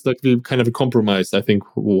 Yeah, that's like the kind of a compromise, I think,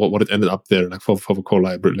 what it ended up there, like for the core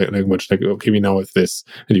library language. Like, okay, we now have this,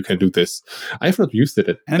 and you can do this. I have not used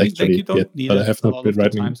it actually yet, but I have not been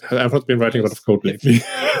writing. I've not been writing a lot of code lately.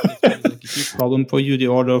 Like a huge problem for you, the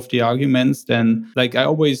order of the arguments, then like I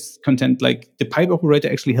always contend like the pipe operator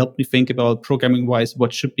actually helped me think about programming wise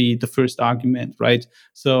what should be the first argument, right?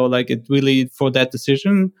 So like it really, for that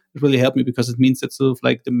decision, it really helped me because it means that sort of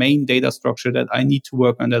like the main data structure that I need to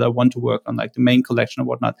work on, that I want to work on, like the main collection or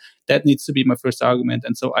whatnot, that needs to be my first argument.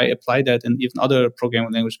 And so I apply that in even other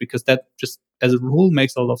programming language because that just as a rule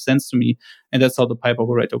makes a lot of sense to me. And that's how the pipe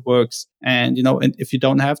operator works. And, and if you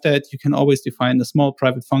don't have that, you can always define a small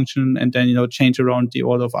private function and then, change around the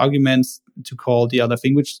order of arguments to call the other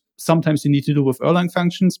thing, which sometimes you need to do with Erlang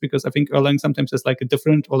functions, because I think Erlang sometimes has like a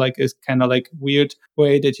different or like is kind of like weird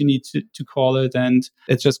way that you need to call it. And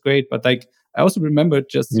it's just great. But like, I also remember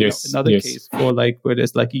just another case for like where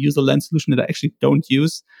there's like a user land solution that I actually don't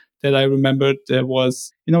use, that I remembered there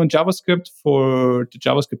was, in JavaScript for the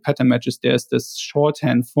JavaScript pattern matches, there's this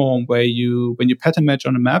shorthand form where when you pattern match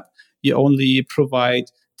on a map, you only provide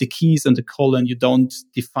the keys and the colon. You don't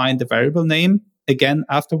define the variable name again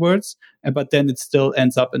afterwards, but then it still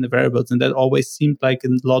ends up in the variables. And that always seemed like a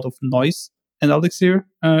lot of noise in Elixir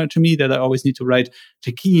to me, that I always need to write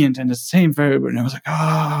the key and then the same variable. And I was like,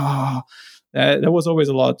 that was always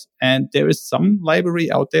a lot. And there is some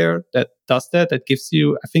library out there that does that gives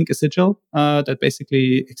you, I think, a sigil that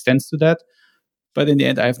basically extends to that. But in the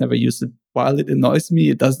end, I've never used it. While it annoys me,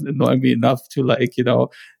 it doesn't annoy me enough to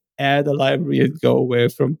add a library and go away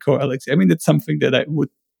from core Elixir. I mean, it's something that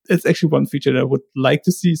it's actually one feature that I would like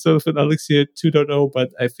to see sort of in Elixir 2.0, but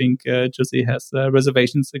I think Jose has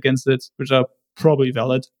reservations against it, which are probably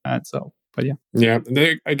valid. And so, but yeah. Yeah,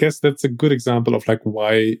 I guess that's a good example of like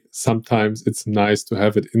why sometimes it's nice to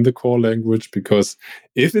have it in the core language, because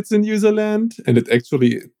if it's in user land and it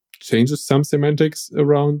actually changes some semantics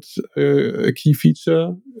around a key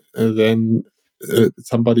feature, then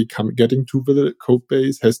somebody getting to the code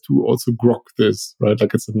base has to also grok this, right?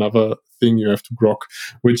 Like it's another thing you have to grok,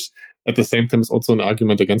 which at the same time is also an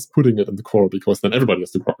argument against putting it in the core, because then everybody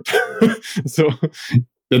has to grok it. So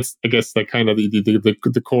that's, I guess, like kind of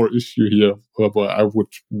the core issue here, where I would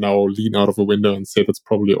now lean out of a window and say that's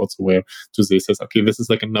probably also where Jose says, okay, this is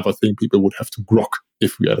like another thing people would have to grok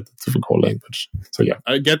if we added it to the core language. So yeah,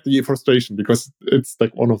 I get the frustration, because it's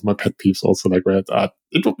like one of my pet peeves also, like where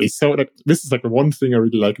it would be so, like, this is like the one thing I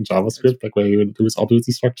really like in JavaScript, like where you do this object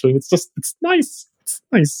structuring. It's nice. It's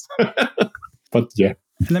nice. But yeah.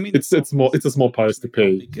 And I mean, it's a small price to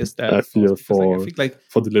pay. I feel for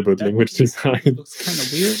deliberate language design. It looks kind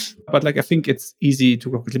of weird, but like I think it's easy to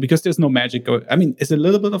work with it because there's no magic going. I mean, it's a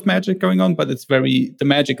little bit of magic going on, but the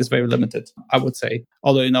magic is very limited, I would say.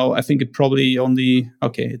 Although I think it probably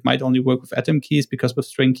it might only work with atom keys, because with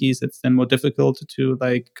string keys it's then more difficult to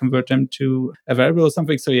like convert them to a variable or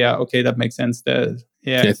something. So yeah, okay, that makes sense.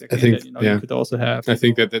 Yeah, exactly. I think you could also have. I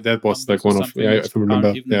think that was like one of. Yeah, if I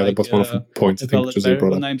remember. Yeah, that was one of the points I think Jose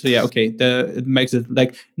brought up. So yeah, okay. It makes it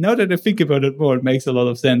like, now that I think about it more, it makes a lot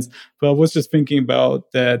of sense. But I was just thinking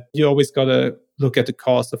about that. You always gotta look at the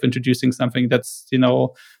cost of introducing something that's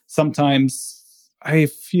sometimes I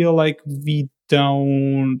feel like we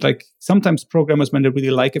don't like. Sometimes programmers, when they really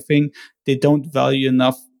like a thing, they don't value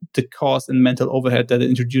enough the cost and mental overhead that it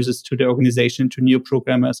introduces to the organization, to new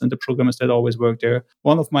programmers and the programmers that always work there.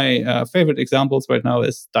 One of my favorite examples right now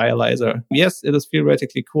is Dialyzer. Yes, it is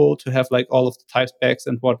theoretically cool to have like all of the type specs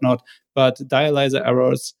and whatnot, but Dialyzer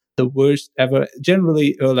errors, the worst ever,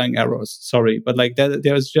 generally Erlang errors, sorry, but like that,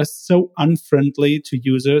 they're just so unfriendly to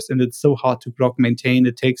users and it's so hard to grok, maintain.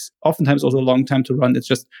 It takes oftentimes also a long time to run. It's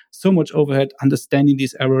just so much overhead understanding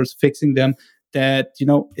these errors, fixing them, that,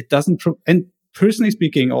 it doesn't, and personally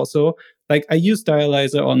speaking, also, like I use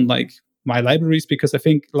Dialyzer on like my libraries, because I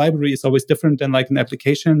think library is always different than like an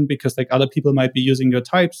application, because like other people might be using your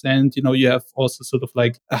types and, you have also sort of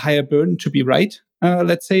like a higher burden to be right,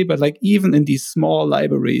 let's say. But like even in these small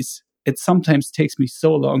libraries, it sometimes takes me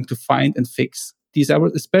so long to find and fix these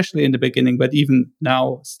errors, especially in the beginning, but even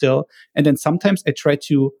now still. And then sometimes I try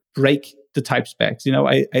to break the type specs.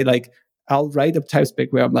 I'll write a type spec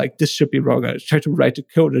where I'm like, this should be wrong. I try to write the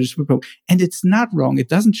code and it should be wrong. And it's not wrong. It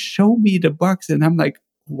doesn't show me the bugs. And I'm like,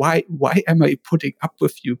 why am I putting up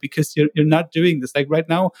with you? Because you're not doing this. Like right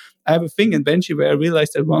now, I have a thing in Benchee where I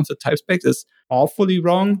realized that one of the type specs is awfully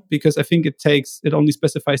wrong, because I think it only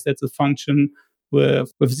specifies that's a function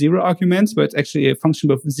with 0 arguments, but it's actually a function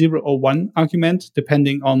with 0 or 1 argument,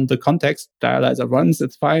 depending on the context. Dialyzer runs,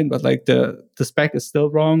 it's fine, but like the spec is still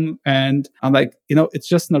wrong. And I'm like, it's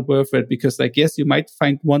just not worth it, because like, yes, you might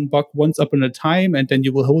find one bug once upon a time and then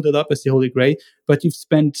you will hold it up as the holy grail, but you've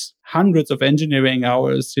spent hundreds of engineering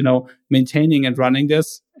hours, maintaining and running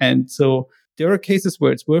this. And so there are cases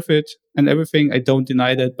where it's worth it and everything. I don't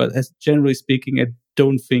deny that, but generally speaking, I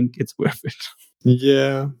don't think it's worth it.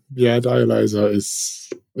 Yeah, Dialyzer is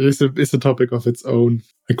It's a topic of its own.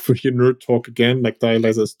 Like for your nerd talk again, like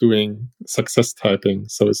Dialyzer is doing success typing.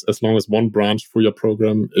 So as long as one branch for your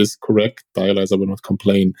program is correct, Dialyzer will not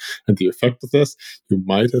complain. And the effect of this, you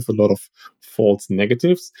might have a lot of false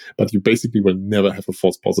negatives, but you basically will never have a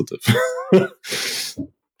false positive.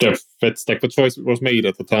 That's like the choice was made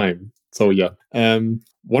at the time. So yeah.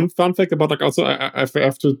 One fun fact about like also I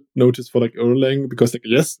have to notice for like Erlang, because like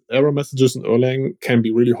yes, error messages in Erlang can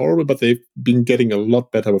be really horrible, but they've been getting a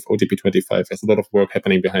lot better with OTP25. There's a lot of work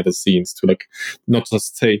happening behind the scenes to like not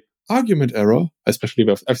just say argument error, especially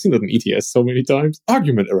I've seen that in ETS so many times.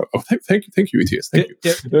 Argument error. Oh, thank you, ETS. Thank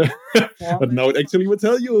you. But now it actually will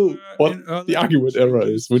tell you what the argument error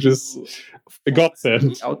is, which is a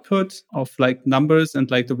godsend. Output of like numbers and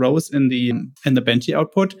like the rows in the Benchee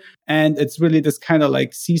output, and it's really this kind of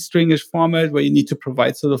like C-stringish format where you need to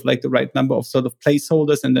provide sort of like the right number of sort of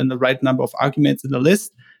placeholders and then the right number of arguments in the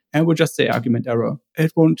list, and we'll just say argument error.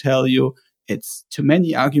 It won't tell you it's too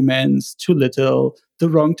many arguments, too little, the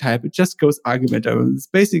wrong type. It just goes argument error. It's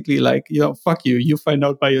basically like, fuck you. You find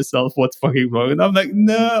out by yourself what's fucking wrong. And I'm like,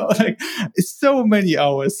 no, like it's so many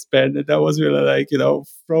hours spent. And that was really like,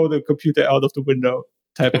 throw the computer out of the window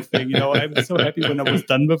type of thing. I'm so happy when I was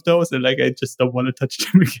done with those, and like I just don't want to touch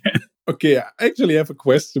them again. Okay, I actually have a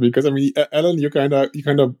question, because I mean, Alan, you kind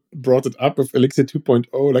of brought it up with Elixir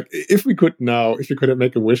 2.0. Like, if we could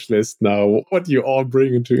make a wish list now, what do you all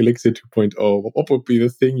bring into Elixir 2.0? What would be the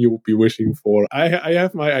thing you would be wishing for? I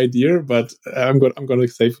have my idea, but I'm gonna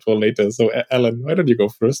save it for later. So, Alan, why don't you go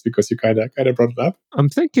first, because you kind of brought it up? I'm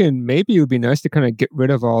thinking maybe it would be nice to kind of get rid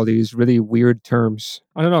of all these really weird terms.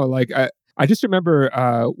 I don't know, like I just remember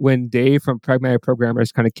when Dave from Pragmatic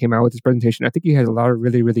Programmers kind of came out with his presentation. I think he had a lot of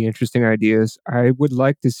really, really interesting ideas. I would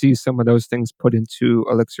like to see some of those things put into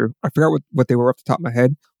Elixir. I forgot what they were off the top of my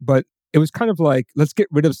head, but it was kind of like, let's get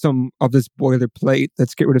rid of some of this boilerplate.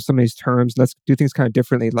 Let's get rid of some of these terms. Let's do things kind of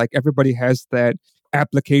differently. Like everybody has that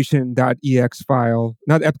application.ex file,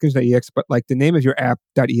 not application.ex, but like the name of your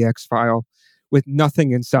app.ex file with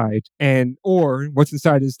nothing inside. Or what's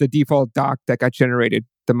inside is the default doc that got generated,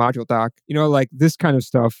 the module doc. Like this kind of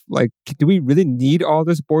stuff. Like, do we really need all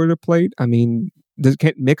this boilerplate? I mean,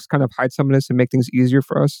 can't Mix kind of hide some of this and make things easier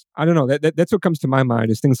for us? I don't know. That's what comes to my mind,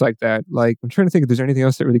 is things like that. Like, I'm trying to think if there's anything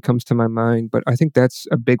else that really comes to my mind, but I think that's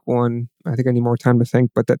a big one. I think I need more time to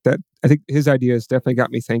think, but that I think his ideas definitely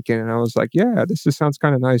got me thinking, and I was like, yeah, this just sounds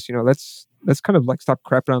kind of nice. Let's kind of like stop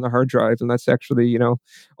crapping on the hard drive, and let's actually,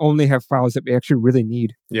 only have files that we actually really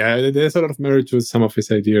need. Yeah, there's a lot of merit to some of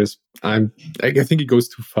his ideas. I think he goes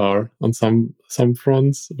too far on some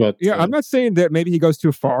fronts, but yeah, I'm not saying that maybe he goes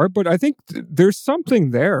too far, but I think there's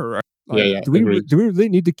something there. Right? Like, do we really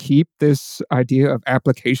need to keep this idea of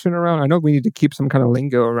application around? I know we need to keep some kind of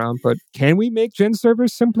lingo around, but can we make gen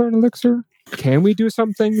servers simpler in Elixir? Can we do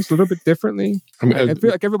some things a little bit differently? I feel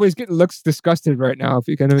like everybody's looks disgusted right now, if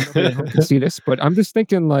you can see this. But I'm just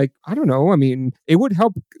thinking, like, I don't know. I mean, it would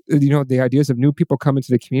help, the ideas of new people come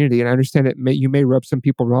into the community. And I understand you may rub some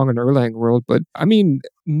people wrong in Erlang world, but I mean,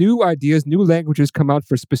 new ideas, new languages come out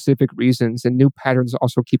for specific reasons, and new patterns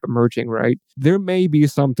also keep emerging, right? There may be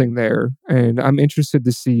something there, and I'm interested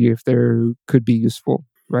to see if there could be useful.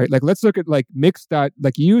 Right? Like, let's look at like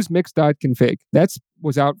use mix.config. That's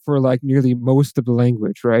was out for like nearly most of the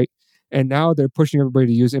language, right? And now they're pushing everybody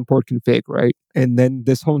to use import config, right? And then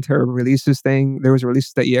this whole entire releases thing, there was a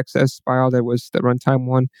release.exs file that was the runtime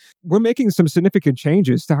one. We're making some significant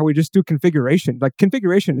changes to how we just do configuration. Like,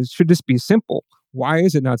 configuration should just be simple. Why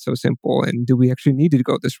is it not so simple? And do we actually need to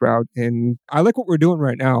go this route? And I like what we're doing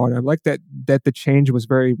right now. And I like that the change was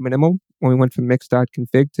very minimal when we went from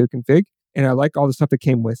mix.config to config. And I like all the stuff that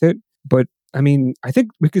came with it. But I mean, I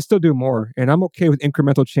think we could still do more. And I'm okay with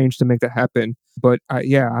incremental change to make that happen. But I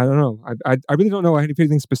don't know. I really don't know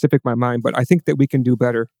anything specific in my mind, but I think that we can do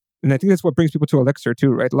better. And I think that's what brings people to Elixir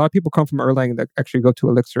too, right? A lot of people come from Erlang that actually go to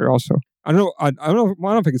Elixir also. I don't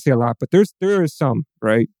know if I can say a lot, but there is some,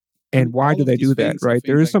 right? And why do they do that, right?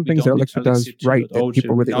 There is some things that Elixir does right that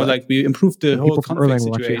people really like. Like, we improved the whole config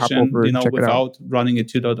situation, without running it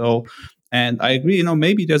 2.0. And I agree,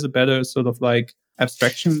 maybe there's a better sort of like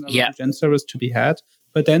abstraction of gen servers to be had.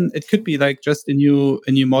 But then it could be like just a new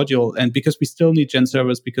module. And because we still need gen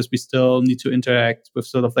servers, because we still need to interact with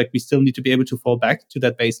sort of like, we still need to be able to fall back to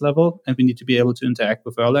that base level, and we need to be able to interact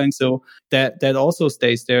with Erlang. So that also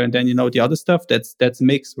stays there. And then, the other stuff that's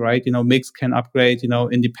Mix, right? Mix can upgrade,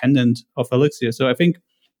 independent of Elixir. So I think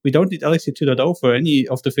we don't need Elixir 2.0 for any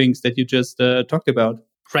of the things that you just talked about.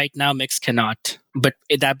 Right now, Mix cannot, but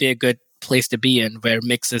that'd be a good place to be in, where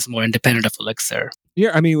Mix is more independent of Elixir.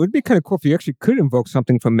 Yeah, I mean, it would be kind of cool if you actually could invoke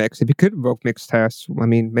something from Mix. If you could invoke Mix tasks, I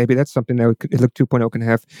mean, maybe that's something that Elixir 2.0 can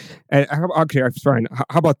have. And okay, I'm sorry.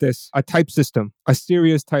 How about this? A type system, a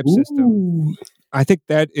serious type system. I think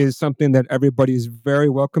that is something that everybody is very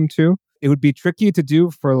welcome to. It would be tricky to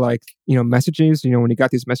do for messages, when you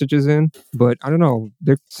got these messages in. But I don't know.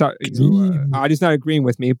 Adi's not agreeing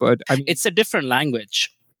with me, but I mean, it's a different language.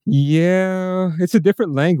 Yeah, it's a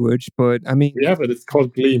different language, but I mean... Yeah, but it's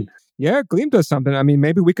called Gleam. Yeah, Gleam does something. I mean,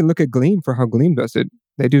 maybe we can look at Gleam for how Gleam does it.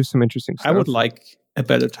 They do some interesting stuff. I would like a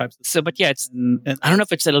better type system. So, but yeah, I don't know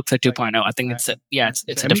if it's Elixir 2.0. I think it's a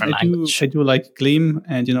different language. I do like Gleam,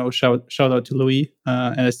 and shout out to Louis.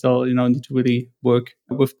 And I still need to really work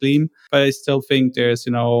with Gleam, but I still think there's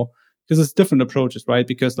because it's different approaches, right?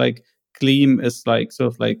 Because like Gleam is like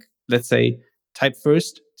sort of like, let's say, type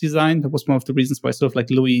first design. That was one of the reasons why sort of like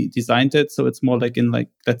Louis designed it. So it's more like in like,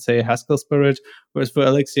 let's say, a Haskell spirit. Whereas for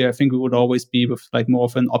Elixir, I think we would always be with like more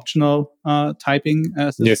of an optional typing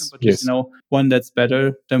system, but just one that's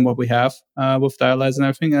better than what we have with Dialyze and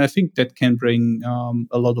everything. And I think that can bring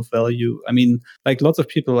a lot of value. I mean, like lots of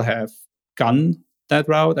people have gone that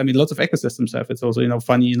route. I mean, lots of ecosystems have. It's also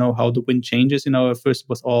funny how the wind changes. At first it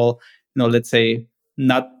was all let's say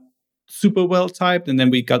not super well typed, and then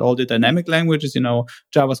we got all the dynamic languages,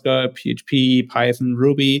 JavaScript, PHP, Python,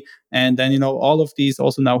 Ruby, and then all of these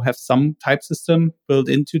also now have some type system built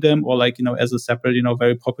into them, or like as a separate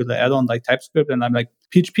very popular add-on like TypeScript. And I'm like,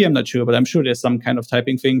 PHP, I'm not sure, but I'm sure there's some kind of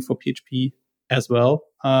typing thing for PHP as well,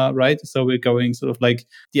 right? So we're going sort of like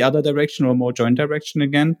the other direction, or more joint direction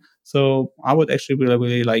again. So I would actually really,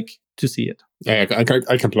 really like to see it. Yeah,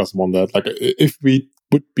 I can plus one that. Like, if we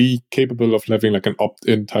would be capable of having like an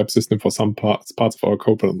opt-in type system for some parts of our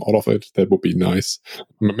code, but not all of it, that would be nice.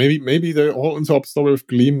 Maybe the whole interop story with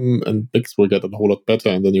Gleam and Mix will get a whole lot better,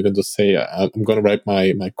 and then you can just say, I'm going to write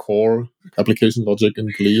my core application logic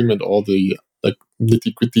in Gleam and all the like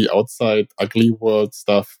nitty-gritty outside ugly world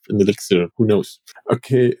stuff in Elixir. Who knows?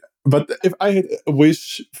 Okay. But if I had a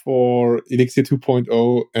wish for Elixir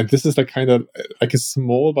 2.0, and this is like kind of like a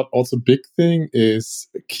small but also big thing, is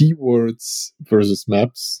keywords versus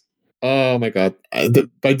maps. Oh my god.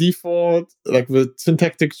 By default, like the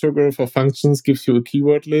syntactic sugar for functions gives you a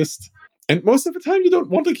keyword list. And most of the time you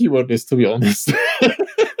don't want a keyword list, to be honest.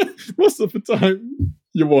 Most of the time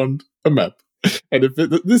you want a map. And if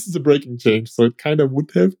this is a breaking change, so it kind of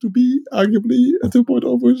would have to be arguably a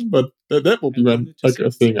 2.0 version, but that would be like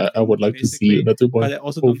a thing I would like to see in a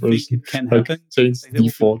 2.0 version. It can happen. Like change the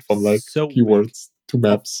default from like keywords to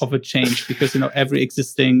maps of a change, because every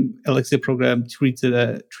existing Elixir program treats it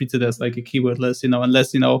as like a keyword list.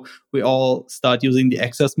 Unless we all start using the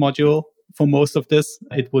access module for most of this,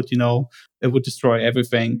 it would destroy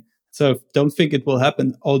everything. So don't think it will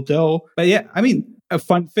happen. But yeah, I mean, a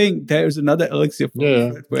fun thing, there's another Elixir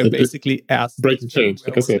where it basically asks breaking change,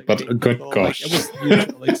 like I said, but good gosh. Like, it was used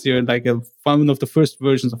Elixir, like one of the first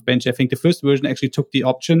versions of Benchee. I think the first version actually took the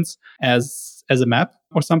options as a map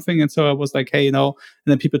or something. And so I was like, hey, and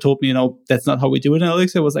then people told me, that's not how we do it in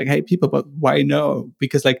Elixir. I was like, hey, people, but why no?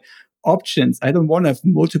 Because like options, I don't want to have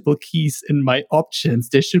multiple keys in my options.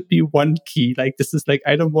 There should be one key. Like, this is like,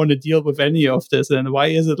 I don't want to deal with any of this. And why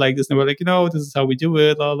is it like this? And we're like, this is how we do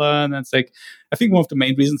it. Blah, blah. And it's like, I think one of the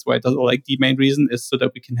main reasons why it does, or like the main reason, is so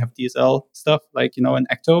that we can have DSL stuff, like, in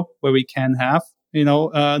Ecto, where we can have,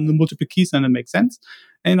 the multiple keys, and it makes sense.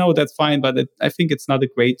 And that's fine, but I think it's not a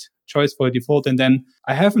great choice for a default. And then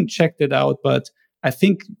I haven't checked it out, but I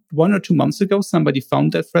think 1 or 2 months ago, somebody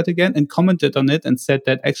found that thread again and commented on it and said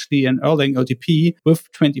that actually in Erlang OTP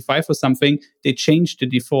with 25 or something, they changed the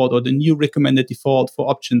default, or the new recommended default for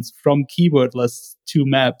options, from keyword lists to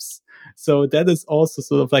maps. So that is also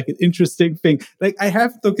sort of like an interesting thing. Like, I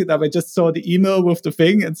have looked it up. I just saw the email with the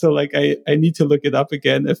thing. And so like, I need to look it up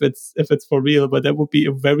again if it's for real, but that would be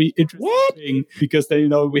a very interesting thing, because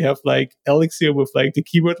then, we have like Elixir with like the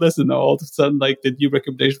keyword list, and all of a sudden like the new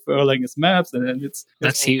recommendation for Erlang is maps. And then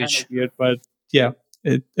that's huge. Kind of weird, but yeah.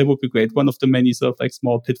 It would be great. One of the many sort of like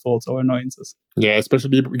small pitfalls or annoyances. Yeah,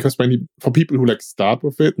 especially because for people who like start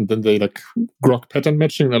with it and then they like grok pattern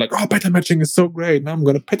matching, they're like, oh, pattern matching is so great. Now I'm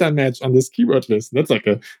going to pattern match on this keyword list. That's like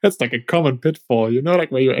a common pitfall,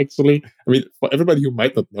 like where you actually, I mean, for everybody who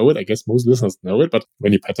might not know it, I guess most listeners know it, but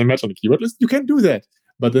when you pattern match on a keyword list, you can do that.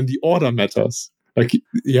 But then the order matters. Like,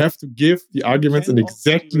 you have to give the arguments in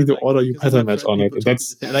exactly the order you pattern match on it. And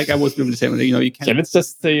that's like, I was doing the same. You can. Yeah, let's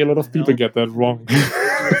just say a lot of people get that wrong.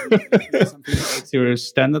 something like your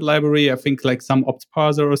standard library, I think like some opt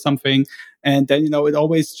parser or something. And then, it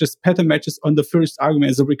always just pattern matches on the first argument.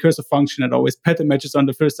 It's a recursive function. It always pattern matches on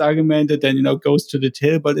the first argument and then, goes to the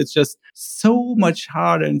tail. But it's just so much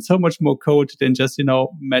harder and so much more code than just,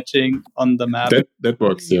 matching on the map. That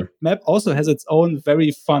works, yeah. Map also has its own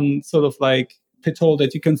very fun sort of like pithole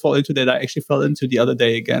that you can fall into that I actually fell into the other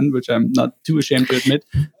day again, which I'm not too ashamed to admit,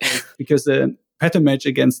 because pattern match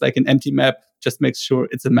against like an empty map just makes sure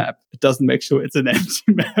it's a map. It doesn't make sure it's an empty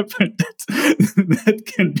map. And that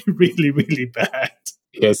can be really, really bad.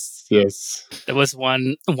 Yes. There was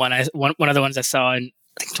one of the ones I saw in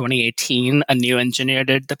I think 2018. A new engineer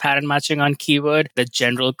did the pattern matching on keyword. The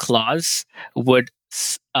general clause would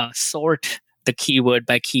sort the keyword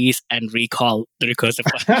by keys and recall the recursive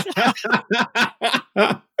function.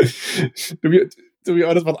 To be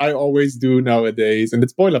honest, what I always do nowadays, and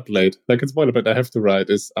it's boilerplate, I have to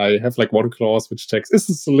write is I have like one clause which checks, is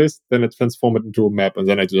this a list? Then I transform it into a map, and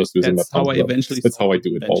then I just use a map. That's how I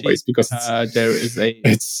do it always, because there is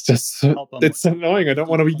it's annoying. I don't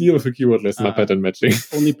want to deal with a keyword list in my pattern matching.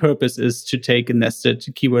 Only purpose is to take a nested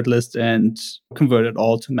keyword list and convert it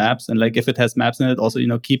all to maps. And like if it has maps in it, also,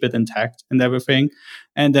 keep it intact and everything.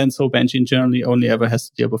 And then so Benchee generally only ever has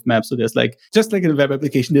to deal with maps. So there's like, just like in a web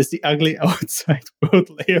application, there's the ugly outside world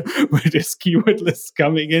layer where there's keyword lists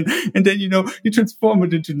coming in. And then, you transform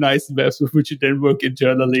it into nice maps with which you then work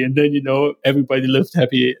internally. And then, everybody lived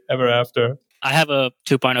happy ever after. I have a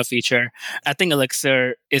 2.0 feature. I think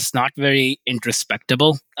Elixir is not very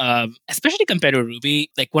introspectable, especially compared to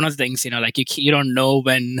Ruby. Like one of the things, like you don't know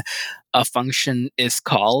when a function is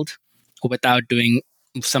called without doing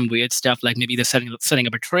some weird stuff, like maybe they're setting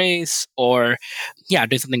up a trace or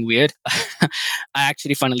doing something weird. I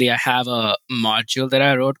have a module that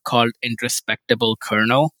I wrote called introspectable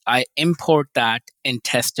kernel. I import that in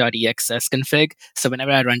test.exs config. So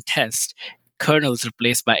whenever I run test, kernel is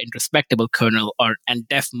replaced by introspectable kernel, and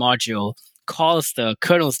def module calls the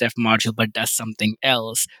kernel's def module but does something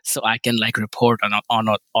else, so I can like report on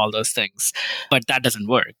all those things. But that doesn't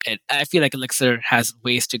work. I feel like Elixir has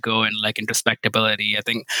ways to go in like introspectability. I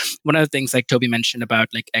think one of the things like Tobi mentioned about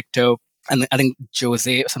like Ecto, and I think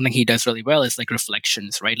Jose, something he does really well is like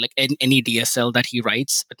reflections, right? Like any DSL that he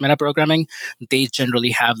writes with metaprogramming, they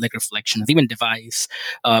generally have like reflections, even Device,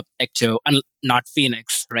 Ecto, and not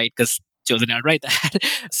Phoenix, right? Because Jose didn't write that.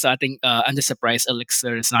 So I think I'm just surprised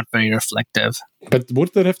Elixir is not very reflective. But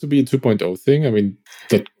would that have to be a 2.0 thing? I mean,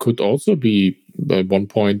 that could also be a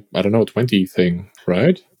 1.20 thing,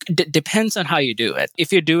 right? Depends on how you do it.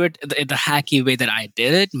 If you do it the hacky way that I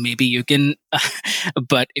did it, maybe you can.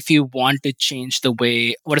 But if you want to change the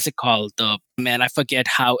way, what is it called? I forget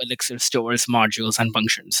how Elixir stores modules and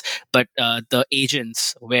functions. But the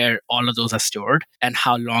agents where all of those are stored and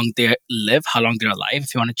how long they live, how long they're alive.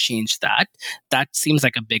 If you want to change that, that seems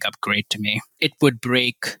like a big upgrade to me. It would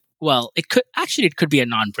break. Well, it could be a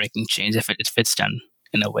non-breaking change if it's done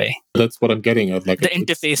in a way. That's what I'm getting at. Like the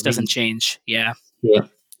interface doesn't change. Yeah. Yeah.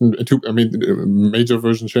 Major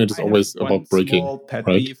version change is always about breaking,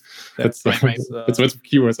 right? That's right. It's with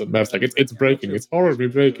keywords and maps. Like it's breaking. It's horribly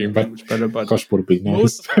breaking, but gosh, would it be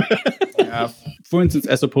nice? For instance,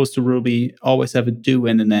 as opposed to Ruby, always have a do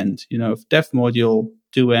and an end. If def module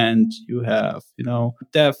do end, you have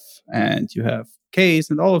def and you have case,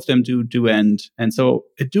 and all of them do end, and so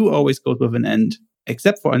it do always goes with an end.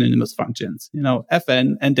 Except for anonymous functions,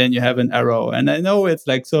 fn, and then you have an arrow. And I know it's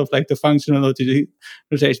like sort of like the functional notation,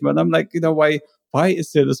 but I'm like, why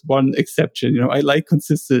is there this one exception? I like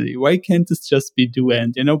consistency. Why can't this just be do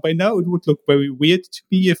end? By now it would look very weird to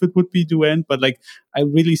me if it would be do end, but like I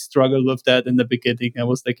really struggled with that in the beginning. I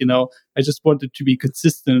was like, I just wanted to be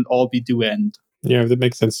consistent and all be do end. Yeah, that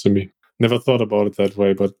makes sense to me. Never thought about it that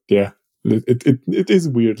way, but yeah, it is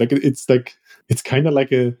weird. Like it's kind of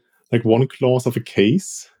like one clause of a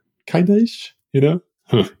case, kind-ish,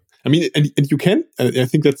 Huh. I mean, and you can, I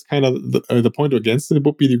think that's kind of the point against it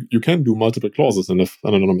would be you can do multiple clauses in an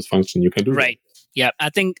anonymous function. You can do right. That. Yeah, I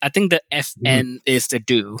think the fn is the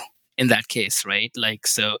do in that case, right? Like,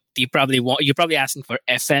 so you're probably asking for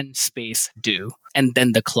fn space do and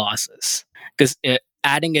then the clauses, because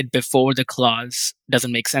adding it before the clause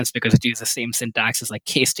doesn't make sense because it uses the same syntax as like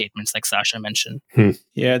case statements, like Sasha mentioned.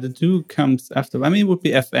 Yeah, the do comes after. I mean, it would be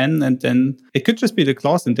fn, and then it could just be the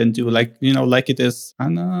clause and then do, like like it is.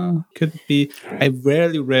 Could be. I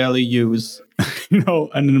rarely use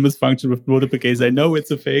anonymous function with multiple cases. I know it's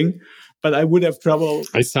a thing, but I would have trouble.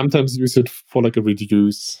 I sometimes use it for like a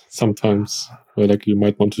reduce. Sometimes, where like you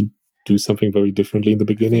might want to do something very differently in the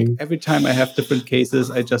beginning? Every time I have different cases,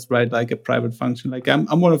 I just write like a private function. Like I'm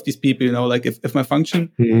one of these people, like if my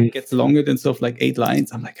function gets longer than sort of like 8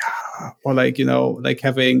 lines, I'm like, or like, like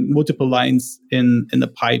having multiple lines in the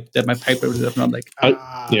pipe that my pipe represents. And I'm like,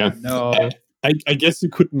 no. I guess you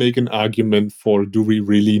could make an argument for, do we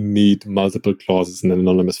really need multiple clauses in an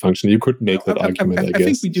anonymous function? You could make that argument, I guess. I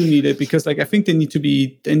think we do need it because like I think they need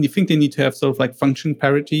to have sort of like function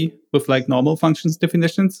parity with like normal functions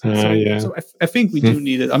definitions. So I think we do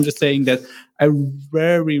need it. I'm just saying that I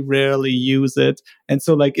very rarely use it. And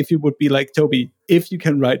so like if you would be like, Tobi, if you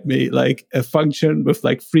can write me like a function with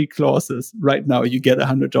like 3 clauses right now, you get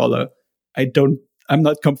 $100. I'm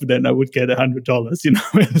not confident I would get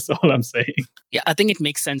 $100, That's all I'm saying. Yeah, I think it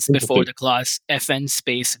makes sense before the clause fn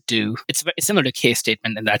space do. It's similar to case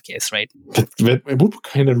statement in that case, right? It would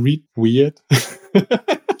kind of read weird.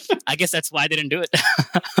 I guess that's why they didn't do it.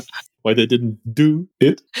 Why they didn't do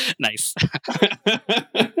it? Nice.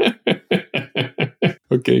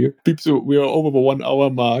 Okay, peeps, we are over the 1 hour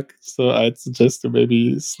mark, so I'd suggest to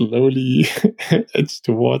maybe slowly edge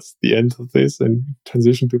towards the end of this and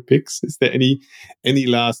transition to picks. Is there any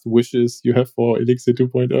last wishes you have for Elixir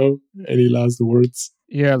 2.0? Any last words?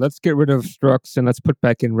 Yeah, let's get rid of structs and let's put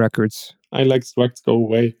back in records. I like structs, go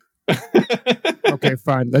away. Okay,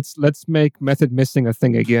 fine. Let's make method missing a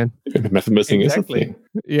thing again. Method missing is a thing.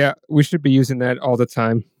 Yeah, we should be using that all the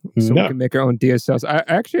time. So we can make our own DSLs.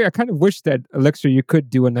 I kind of wish that Elixir, you could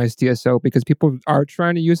do a nice DSL because people are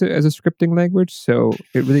trying to use it as a scripting language. So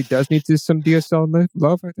it really does need some DSL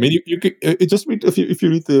love. I think. I mean, you could just read if you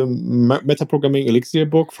read the metaprogramming Elixir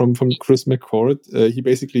book from Chris McCord. He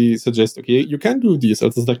basically suggests, okay, you can do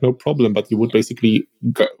DSLs. It's like no problem, but you would basically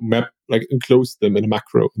map enclose them in a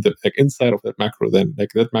macro, like inside of that macro. Then like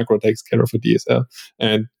that macro takes care of a DSL,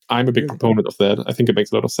 and I'm a big proponent of that. I think it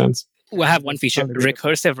makes a lot of sense. We'll have one feature,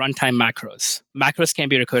 recursive runtime macros. Macros can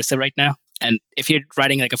be recursive right now. And if you're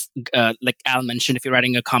writing like like Al mentioned, if you're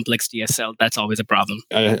writing a complex DSL, that's always a problem.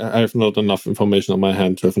 I have not enough information on my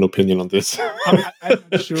hand to have an opinion on this. I'm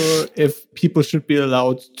not sure if people should be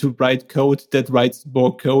allowed to write code that writes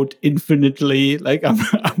more code infinitely. Like I'm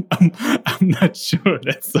not sure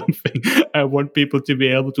that's something I want people to be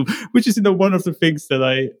able to. Which is one of the things that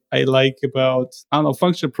I like about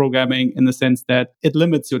functional programming in the sense that it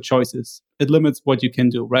limits your choices. It limits what you can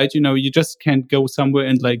do, right? You just can't go somewhere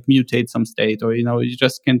and like mutate some state, or you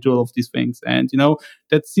just can't do all of these things. And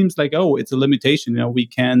that seems like, it's a limitation. We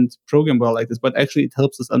can't program well like this, but actually it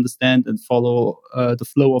helps us understand and follow the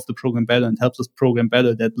flow of the program better, and helps us program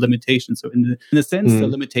better that limitation. So in a sense, the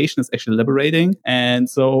limitation is actually liberating. And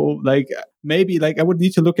so like maybe like I would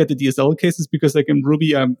need to look at the DSL cases, because like in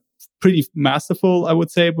Ruby I'm pretty masterful, I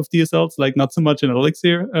would say, with DSLs, like not so much in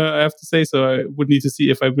Elixir, I have to say. So I would need to see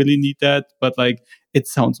if I really need that, but like it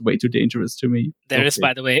sounds way too dangerous to me. There is,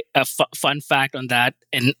 by the way, a fun fact on that.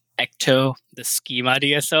 In Ecto, the schema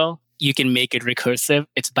DSL, you can make it recursive.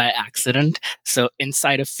 It's by accident. So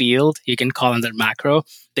inside a field, you can call in that macro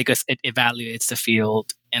because it evaluates the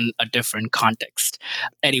field in a different context.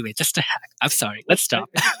 Anyway, just a hack. I'm sorry. Let's stop.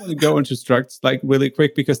 I just want to go into structs like really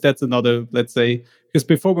quick, because that's another, let's say, because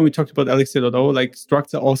before when we talked about Elixir.o, like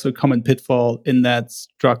structs are also a common pitfall in that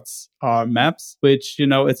structs are maps, which,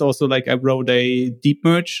 it's also like I wrote a deep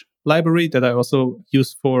merge library that I also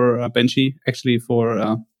use for Benchee, actually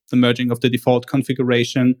for the merging of the default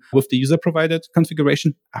configuration with the user provided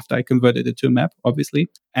configuration after I converted it to a map, obviously.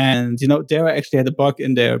 And, there I actually had a bug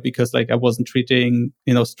in there because like I wasn't treating,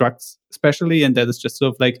 structs especially. And that is just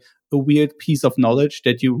sort of like a weird piece of knowledge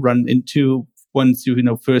that you run into once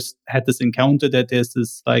you, first had this encounter, that there's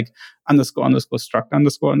this like underscore struct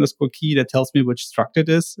underscore key that tells me which struct it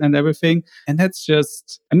is and everything. And that's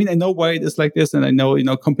just, I know why it is like this, and I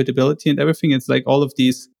know, compatibility and everything. It's like all of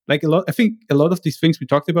these, like I think a lot of these things we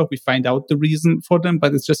talked about, we find out the reason for them,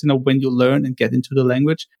 but it's just, when you learn and get into the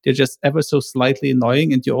language, they're just ever so slightly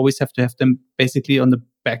annoying. And you always have to have them basically on the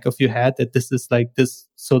back of your head that this is like this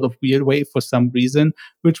sort of weird way for some reason,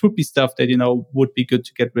 which would be stuff that, would be good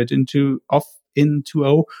to get rid of in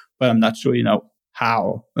 2.0, but I'm not sure,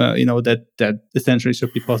 how, that essentially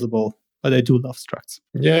should be possible. But I do love structs.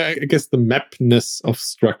 Yeah, I guess the mapness of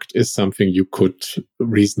struct is something you could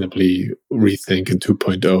reasonably rethink in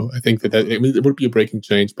 2.0. I think that it would be a breaking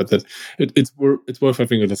change, but that it's worth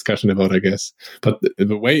having a discussion about, I guess. But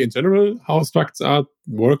the way in general how structs are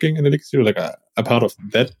working in Elixir, like a part of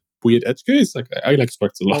that weird edge case. Like I like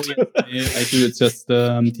structs a lot. Oh, yeah. I do. It's just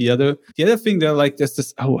the other thing there. Like there's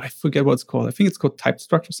this. Oh, I forget what it's called. I think it's called type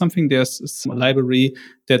struct or something. There's a library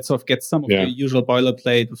that sort of gets some of the usual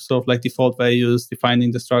boilerplate with sort of like default values,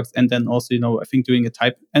 defining the structs, and then also I think doing a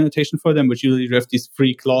type annotation for them, which usually you have these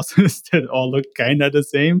 3 clauses that all look kind of the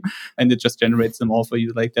same, and it just generates them all for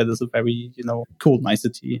you. Like that is a very cool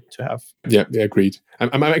nicety to have. Yeah, agreed.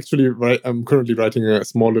 I'm actually I'm currently writing a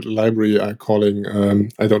small little library calling.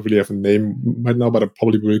 I don't really have a name right now, but I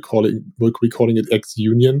probably will be calling it X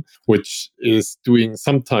Union, which is doing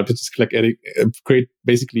some type. It's just like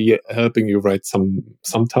basically helping you write some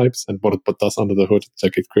types, and what it does under the hood, it's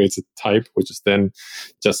like it creates a type, which is then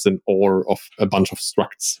just an OR of a bunch of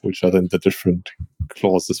structs, which are then the different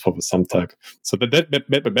clauses for the sum type. So that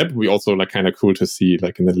would be also like kind of cool to see,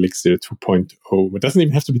 like in Elixir 2.0. It doesn't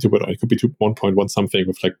even have to be 2.0. It could be 1.1 something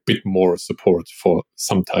with like a bit more support for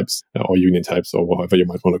sum types or union types or whatever you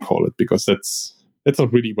might want to call it, because that's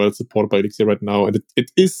not really well supported by Elixir right now, and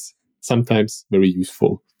it is sometimes very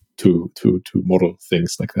useful to model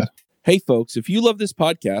things like that. Hey folks, if you love this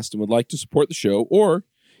podcast and would like to support the show, or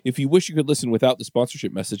if you wish you could listen without the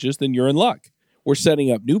sponsorship messages, then you're in luck. We're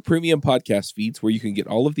setting up new premium podcast feeds where you can get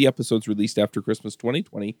all of the episodes released after Christmas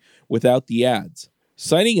 2020 without the ads.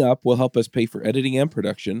 Signing up will help us pay for editing and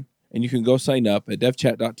production, and you can go sign up at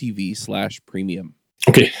devchat.tv/premium.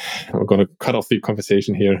 Okay, I'm going to cut off the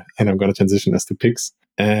conversation here, and I'm going to transition us to picks.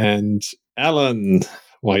 And Alan,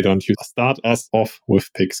 why don't you start us off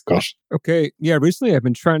with picks? Gosh. Okay. Yeah, recently I've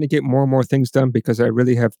been trying to get more and more things done because I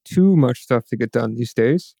really have too much stuff to get done these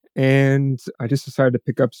days. And I just decided to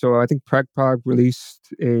pick up. So I think PragPog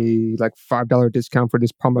released a like $5 discount for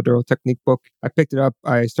this Pomodoro technique book. I picked it up.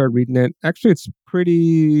 I started reading it. Actually, it's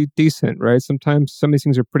pretty decent, right? Sometimes some of these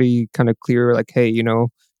things are pretty kind of clear, like, hey,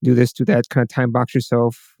 do this, do that, kind of time box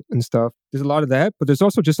yourself and stuff. There's a lot of that, but there's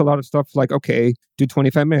also just a lot of stuff like, okay, do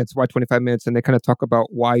 25 minutes. Why 25 minutes? And they kind of talk about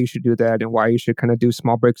why you should do that and why you should kind of do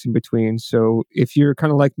small breaks in between. So if you're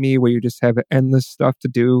kind of like me, where you just have endless stuff to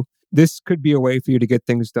do, this could be a way for you to get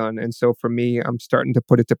things done. And so for me, I'm starting to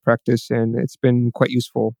put it to practice, and it's been quite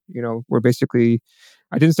useful. We're basically,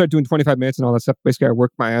 I didn't start doing 25 minutes and all that stuff. Basically, I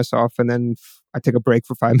work my ass off, and then I take a break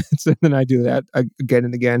for 5 minutes, and then I do that again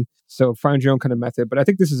and again. So find your own kind of method. But I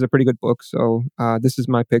think this is a pretty good book. So this is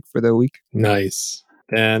my pick for the week. Nice.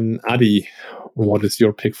 And Adi, what is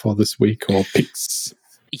your pick for this week, or picks?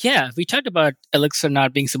 Yeah, we talked about Elixir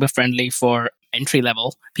not being super friendly for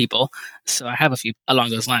entry-level people. So I have a few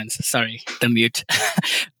along those lines. Sorry, the mute.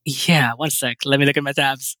 Yeah, one sec. Let me look at my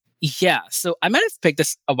tabs. Yeah, so I might have picked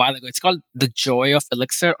this a while ago. It's called The Joy of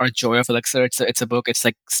Elixir, or Joy of Elixir. It's a book. It's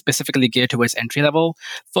like specifically geared towards entry-level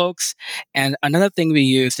folks. And another thing we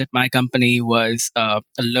used at my company was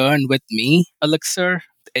Learn With Me Elixir.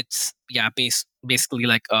 It's basically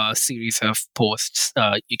like a series of posts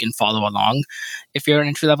you can follow along if you're an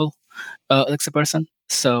entry-level Elixir person.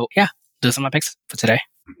 So yeah, those are my picks for today.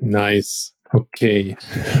 Nice. Okay.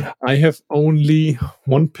 I have only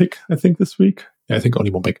one pick, I think, this week. Yeah, I think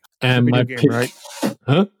only one pick. And my game, pick, right?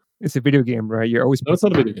 Huh? It's a video game, right? You're always No, it's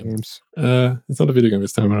not a video game. Games. It's not a video game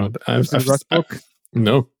this time around. It's a Rust book.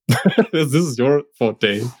 No. This is your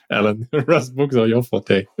forte, Alan. Rust books are your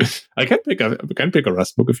forte. I can pick a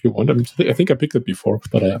Rust book if you want. I think I picked it before,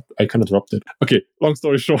 but I kind of dropped it. Okay, long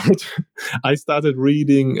story short, I started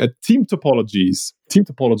reading Team Topologies. Team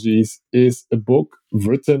Topologies is a book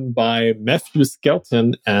written by Matthew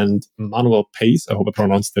Skelton and Manuel Pace. I hope I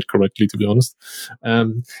pronounced that correctly, to be honest.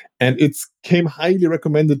 And it came highly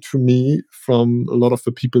recommended to me from a lot of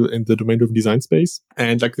the people in the domain-driven design space.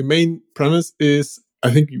 And like the main premise is, I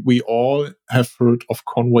think we all have heard of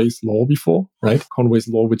Conway's Law before, right? Conway's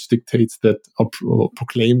Law, which dictates that or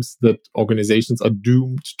proclaims that organizations are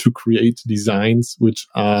doomed to create designs which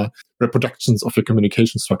are reproductions of a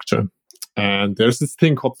communication structure. And there's this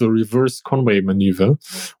thing called the reverse Conway maneuver,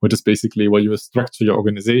 which is basically where you structure your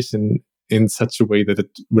organization in such a way that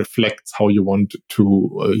it reflects how you want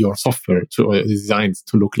to your software, to designs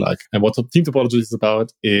to look like. And what Team Topology is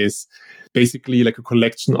about is basically like a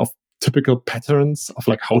collection of typical patterns of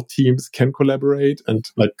like how teams can collaborate, and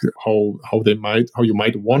like how you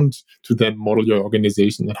might want to then model your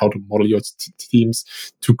organization and how to model your teams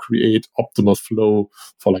to create optimal flow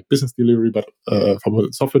for like business delivery, but for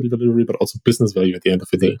software delivery, but also business value at the end of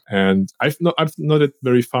the day. And I've not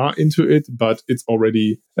very far into it, but it's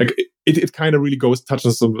already like it kind of really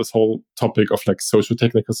touches on this whole topic of like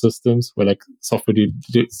socio-technical systems, where like software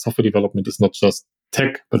development is not just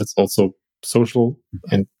tech, but it's also social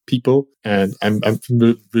and people. And I'm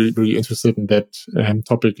really interested in that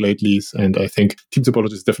topic lately. And I think Team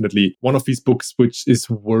Topology is definitely one of these books which is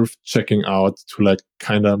worth checking out to like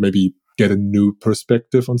kind of maybe get a new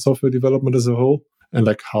perspective on software development as a whole, and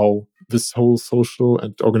like how this whole social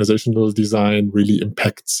and organizational design really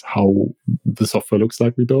impacts how the software looks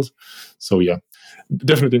like we build. So yeah,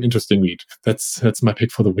 definitely an interesting read. That's my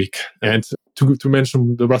pick for the week. And to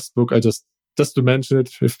mention the Rust book, just to mention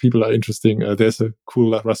it, if people are interested, there's a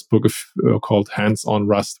cool Rust book called Hands-on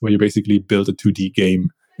Rust, where you basically build a 2D game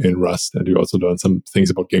in Rust, and you also learn some things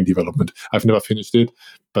about game development. I've never finished it,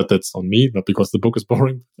 but that's on me, not because the book is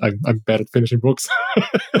boring. I'm bad at finishing books.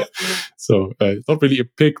 So it's not really a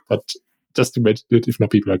pick, but just to mention it if not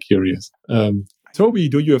people are curious. Tobi,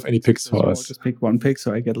 do you have any picks for us? I'll just pick one pick,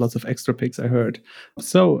 so I get lots of extra picks, I heard.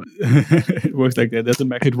 So it works like that.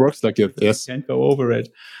 It works like that, yes. Can't go over it.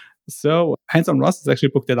 So Hands-on Rust is actually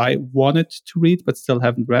a book that I wanted to read, but still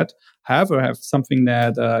haven't read. However, I have something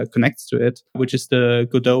that connects to it, which is the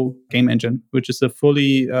Godot game engine, which is a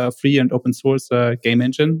fully free and open source game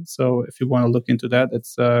engine. So if you want to look into that,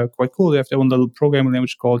 it's quite cool. They have their own little programming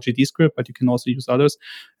language called GDScript, but you can also use others.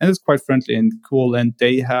 And it's quite friendly and cool. And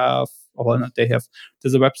there's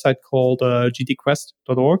a website called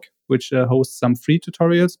gdquest.org, which hosts some free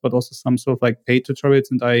tutorials, but also some sort of like paid tutorials.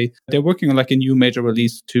 And they're working on like a new major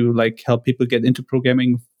release to like help people get into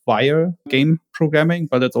programming via game programming.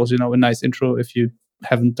 But that's also, a nice intro if you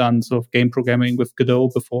haven't done sort of game programming with Godot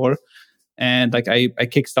before. And like I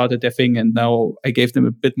kickstarted their thing, and now I gave them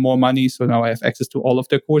a bit more money. So now I have access to all of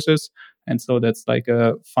their courses. And so that's like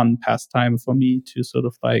a fun pastime for me to sort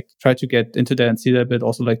of like try to get into that and see that, but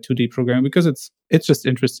also like 2D programming, because it's just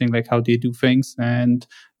interesting, like how they do things, and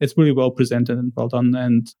it's really well presented and well done.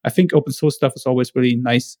 And I think open source stuff is always really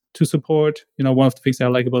nice to support. One of the things I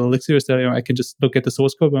like about Elixir is that I can just look at the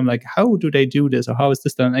source code and I'm like, how do they do this? Or how is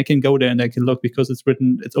this done? And I can go there and I can look, because it's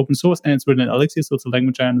open source and it's written in Elixir. So it's a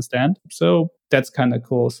language I understand. So that's kind of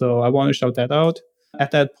cool. So I want to shout that out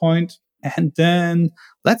at that point. And then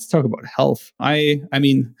let's talk about health. I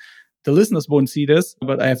mean, the listeners won't see this,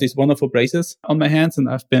 but I have these wonderful braces on my hands, and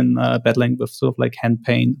I've been battling with sort of like hand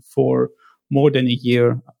pain for more than a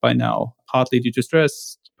year by now, partly due to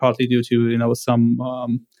stress, partly due to, some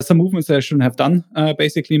movements that I shouldn't have done,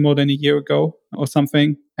 basically more than a year ago or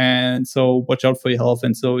something. And so watch out for your health.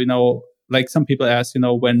 And so, like some people ask,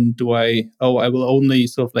 when do I will only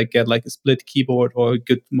sort of like get like a split keyboard or a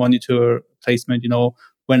good monitor placement,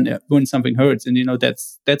 when something hurts, and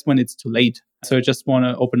that's when it's too late. So I just want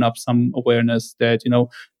to open up some awareness that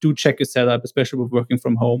do check your setup, especially with working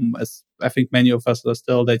from home, as I think many of us are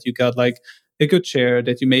still, that you got like a good chair,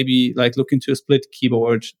 that you maybe like look into a split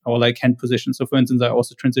keyboard or like hand position. So for instance, I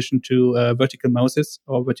also transitioned to vertical mouses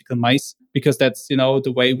or vertical mice, because that's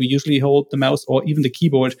the way we usually hold the mouse or even the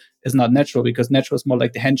keyboard is not natural, because natural is more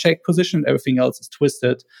like the handshake position. Everything else is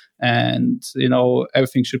twisted, and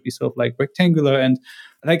everything should be sort of like rectangular. And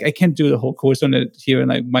like I can't do the whole course on it here,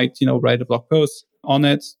 and I might write a blog post on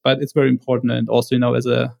it, but it's very important. And also as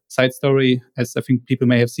a side story, as I think people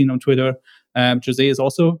may have seen on Twitter, Jose is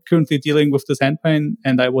also currently dealing with this hand pain,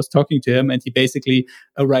 and I was talking to him, and he basically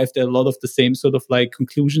arrived at a lot of the same sort of like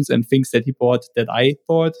conclusions and things that he bought that I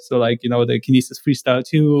bought. So like, the Kinesis Freestyle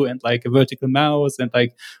 2 and like a vertical mouse and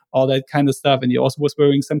like all that kind of stuff. And he also was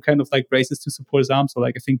wearing some kind of like braces to support his arm. So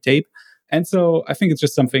like I think tape. And so I think it's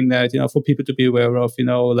just something that, for people to be aware of,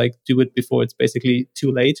 like do it before it's basically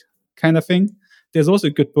too late kind of thing. There's also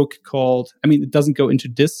a good book called, it doesn't go into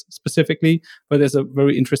this specifically, but there's a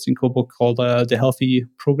very interesting cool book called The Healthy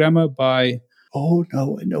Programmer by, I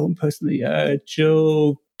know him personally,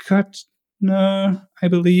 Joe Kuttner, I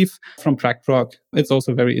believe, from PragProg. It's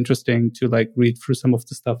also very interesting to like read through some of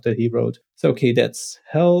the stuff that he wrote. So, okay, that's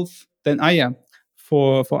health. Then,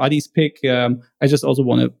 For Adi's pick, I just also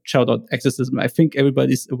want to shout out Exorcism. I think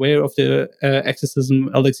everybody's aware of the Exorcism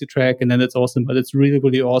Elixir track, and then it's awesome, but it's really,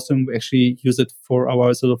 really awesome. We actually use it for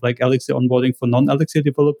our sort of like Elixir onboarding for non-Elixir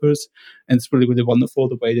developers, and it's really, really wonderful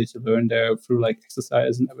the way that you learn there through like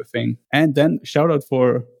exercise and everything. And then shout out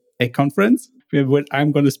for a conference what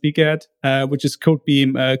I'm going to speak at, which is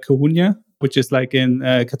Codebeam Coruña, which is like in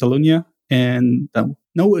Catalonia. And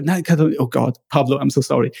no, not Catalonia. Oh God, Pablo, I'm so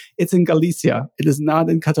sorry. It's in Galicia. It is not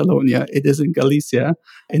in Catalonia. It is in Galicia,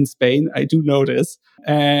 in Spain. I do know this.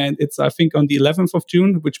 And it's, I think, on the 11th of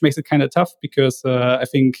June, which makes it kind of tough because I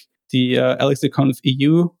think the ElixirConf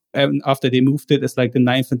EU, after they moved it, it's like the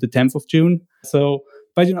 9th and the 10th of June. So,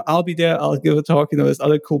 but, I'll be there. I'll give a talk. There's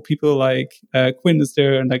other cool people like Quinn is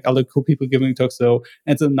there and like other cool people giving talks. So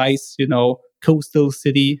it's a nice, coastal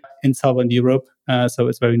city in southern Europe. So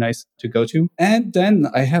it's very nice to go to. And then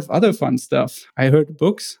I have other fun stuff. I heard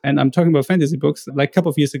books, and I'm talking about fantasy books. Like a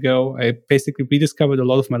couple of years ago, I basically rediscovered a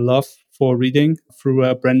lot of my love for reading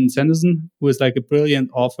through Brandon Sanderson, who is like a brilliant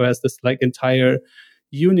author, has this like entire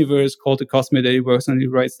universe called the Cosmere that he works on. He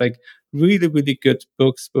writes like really, really good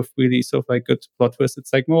books with really sort of like good plot twists.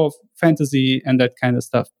 It's like more of fantasy and that kind of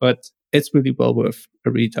stuff, but it's really well worth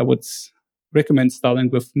a read. I would recommend starting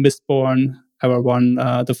with Mistborn, Era 1,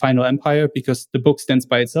 The Final Empire, because the book stands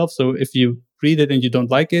by itself. So if you read it and you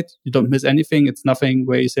don't like it, you don't miss anything. It's nothing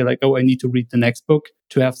where you say like, oh, I need to read the next book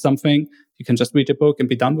to have something. You can just read the book and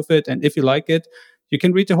be done with it. And if you like it, you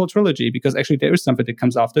can read the whole trilogy, because actually there is something that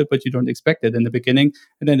comes after, but you don't expect it in the beginning.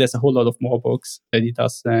 And then there's a whole lot of more books that he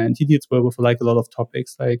does. And he deals well with like a lot of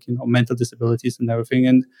topics like, mental disabilities and everything.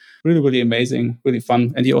 And really, really amazing, really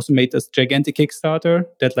fun. And he also made this gigantic Kickstarter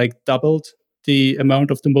that like doubled the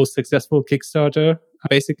amount of the most successful Kickstarter,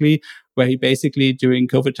 basically, where he basically during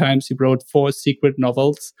COVID times, he wrote 4 secret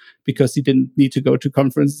novels because he didn't need to go to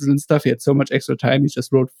conferences and stuff. He had so much extra time. He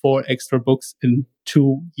just wrote 4 extra books in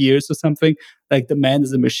 2 years or something. Like the man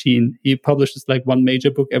is a machine. He publishes like 1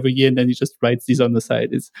 major book every year and then he just writes these on the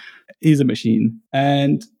side. He's a machine.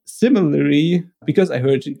 And similarly, because I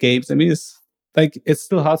heard games, I mean, it's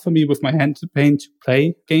still hard for me with my hand pain to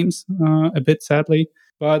play games a bit, sadly.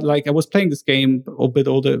 But like I was playing this game, a bit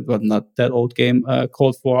older, but not that old game,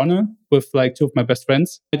 called For Honor with like 2 of my best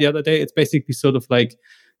friends the other day. It's basically sort of like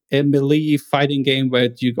a melee fighting game where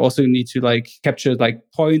you also need to like capture like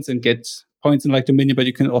points and get points in like the menu, but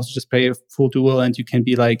you can also just play a full duel, and you can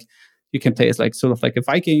play as like sort of like a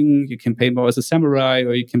Viking, you can play more as a samurai,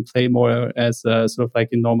 or you can play more as sort of like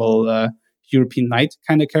a normal European knight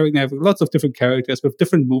kind of character. They have lots of different characters with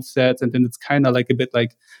different movesets, and then it's kind of like a bit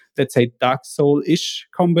like, let's say, Dark Soul-ish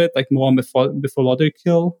combat, like more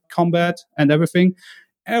mythological combat and everything.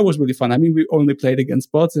 And it was really fun. I mean, we only played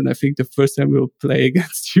against bots, and I think the first time we'll play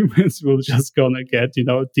against humans, we're just gonna get,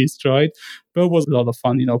 destroyed. But it was a lot of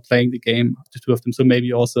fun, playing the game, the 2 of them. So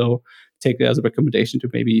maybe also take it as a recommendation to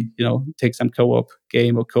maybe, take some co-op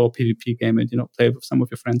game or co-op PvP game and, play with some of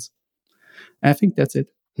your friends. And I think that's it.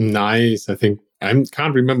 Nice. I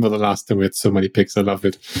can't remember the last time we had so many picks. I love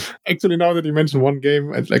it. Actually, now that you mentioned one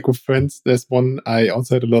game, I'd like with friends, there's one I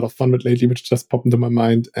also had a lot of fun with lately, which just popped into my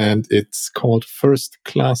mind, and it's called First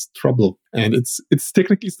Class Trouble. And it's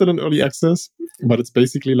technically still in early access, but it's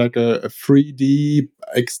basically like a 3D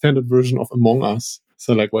extended version of Among Us.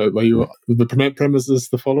 So like where the premise is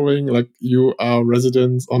the following, like you are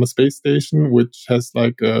residents on a space station, which has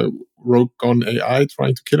like a rogue gone AI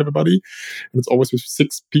trying to kill everybody. And it's always with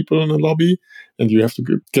 6 people in a lobby. And you have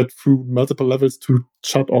to get through multiple levels to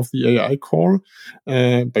shut off the AI core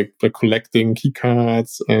by collecting key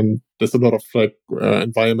cards. And there's a lot of like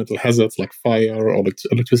environmental hazards like fire or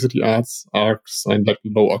electricity arcs, and like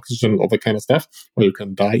low oxygen, all that kind of stuff, where you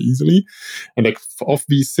can die easily. And like of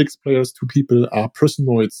these 6 players, 2 people are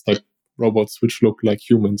personoids, like robots which look like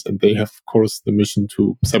humans, and they have, of course, the mission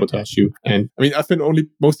to sabotage you. And I mean, I've been only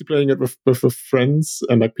mostly playing it with friends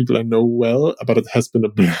and like people I know well, but it has been a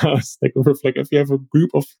blast. Like if you have a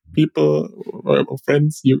group of people or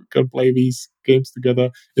friends, you can play these games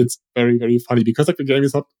together. It's very, very funny because like the game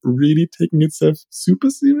is not really taking itself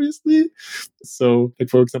super seriously. So like,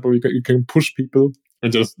 for example, you can push people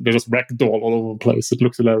and they just ragdoll all over the place. It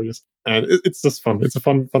looks hilarious. And it's just fun. It's a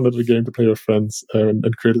fun little game to play with friends and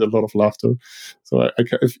created a lot of laughter. So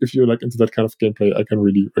if you're like into that kind of gameplay, I can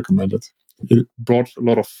really recommend it. It brought a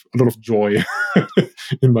lot of joy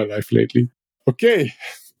in my life lately. Okay.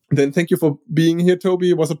 Then thank you for being here, Tobi.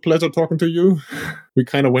 It was a pleasure talking to you. We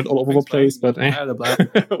kind of went all over the place, but I had a blast.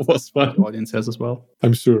 It was fun. The audience has as well.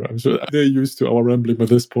 I'm sure. They're used to our rambling by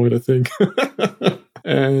this point, I think.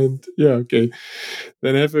 And yeah, okay.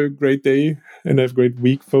 Then have a great day and have a great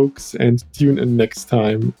week, folks. And tune in next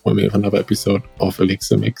time when we have another episode of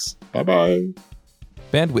Elixir Mix. Bye-bye.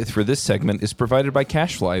 Bandwidth for this segment is provided by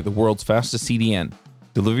CacheFly, the world's fastest CDN.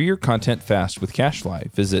 Deliver your content fast with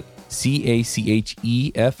CacheFly. Visit CacheFly.com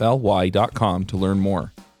to learn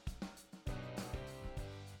more.